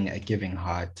having a giving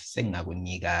heart,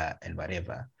 sengakuniga and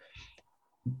whatever.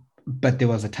 But there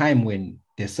was a time when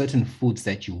there's certain foods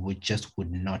that you would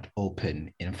not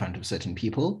open in front of certain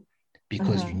people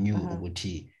because you knew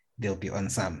ukuthi they'll be on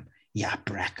some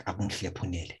brak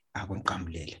akunhlephunele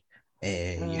akunqamulele.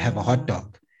 You have a hot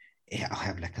dog. I'll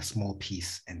have like a small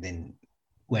piece, and then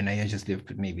when I just left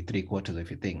with maybe 3/4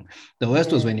 of your thing. The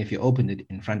worst was when if you opened it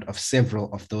in front of several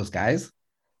of those guys,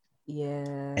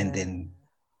 and then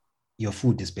your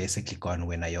food is basically gone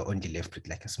when you're only left with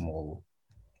like a small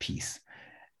piece.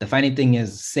 The funny thing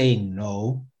is, saying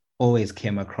no always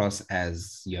came across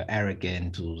as you're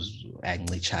arrogant, you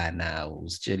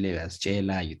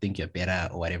think you're better,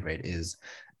 or whatever it is.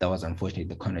 That was unfortunately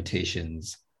the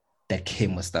connotations that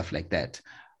came with stuff like that.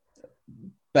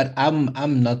 But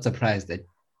I'm not surprised that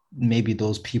maybe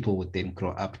those people would then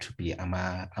grow up to be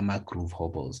ama groove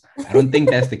hobos. I don't think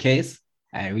that's the case.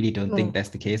 I really don't think that's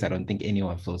the case. I don't think any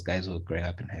of those guys who grew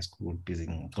up in high school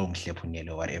busy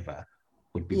or whatever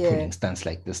would be pulling stunts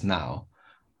like this now.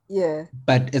 Yeah.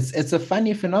 But it's a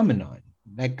funny phenomenon.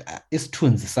 Like it's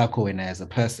tunes sako when as a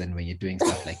person when you're doing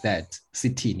stuff like that.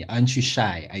 Sitting, aren't you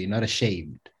shy? Are you not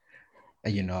ashamed?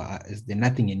 Is there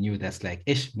nothing in you that's like,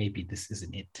 ish, maybe this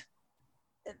isn't it?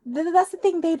 That's the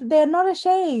thing. They're not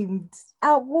ashamed.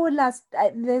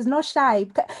 There's no shy.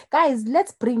 Guys,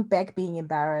 let's bring back being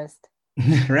embarrassed.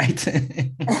 Right?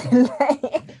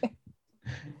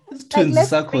 Let's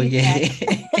sako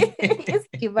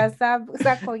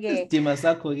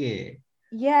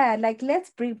yeah, like let's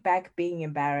bring back being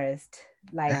embarrassed.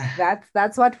 Like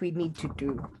that's what we need to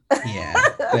do. Yeah,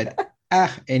 but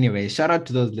anyway, shout out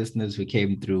to those listeners who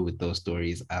came through with those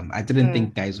stories. I didn't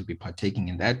think guys would be partaking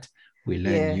in that. We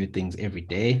learn new things every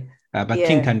day. But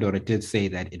King Kandora did say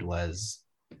that it was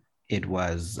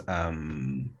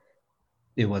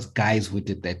guys who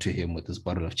did that to him with this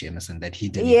bottle of Jameson that he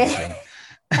didn't drink.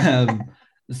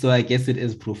 So I guess it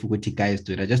is proof what guys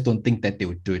do it. I just don't think that they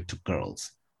would do it to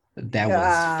girls. That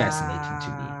was fascinating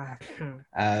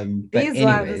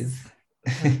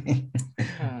to me.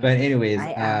 But anyways,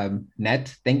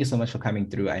 Nat, thank you so much for coming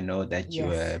through. I know that you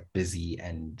were busy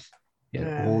and you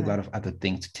had a whole lot of other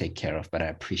things to take care of, but I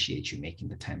appreciate you making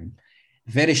the time.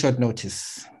 Very short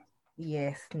notice.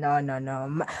 Yes,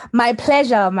 no. My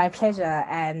pleasure.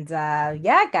 And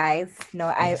guys,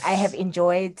 I have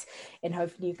enjoyed, and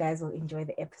hopefully you guys will enjoy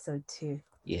the episode too.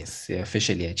 Yes, you're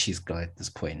officially a cheese girl at this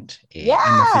point. An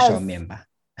official member.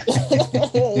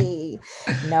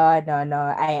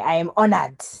 No. I am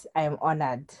honored.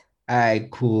 All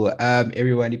right, cool.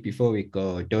 Everybody, before we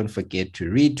go, don't forget to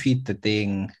retweet the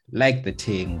thing, like the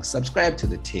thing, subscribe to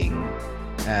the thing.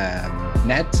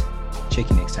 Nat, check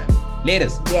you next time.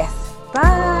 Laters. Yes.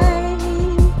 Bye.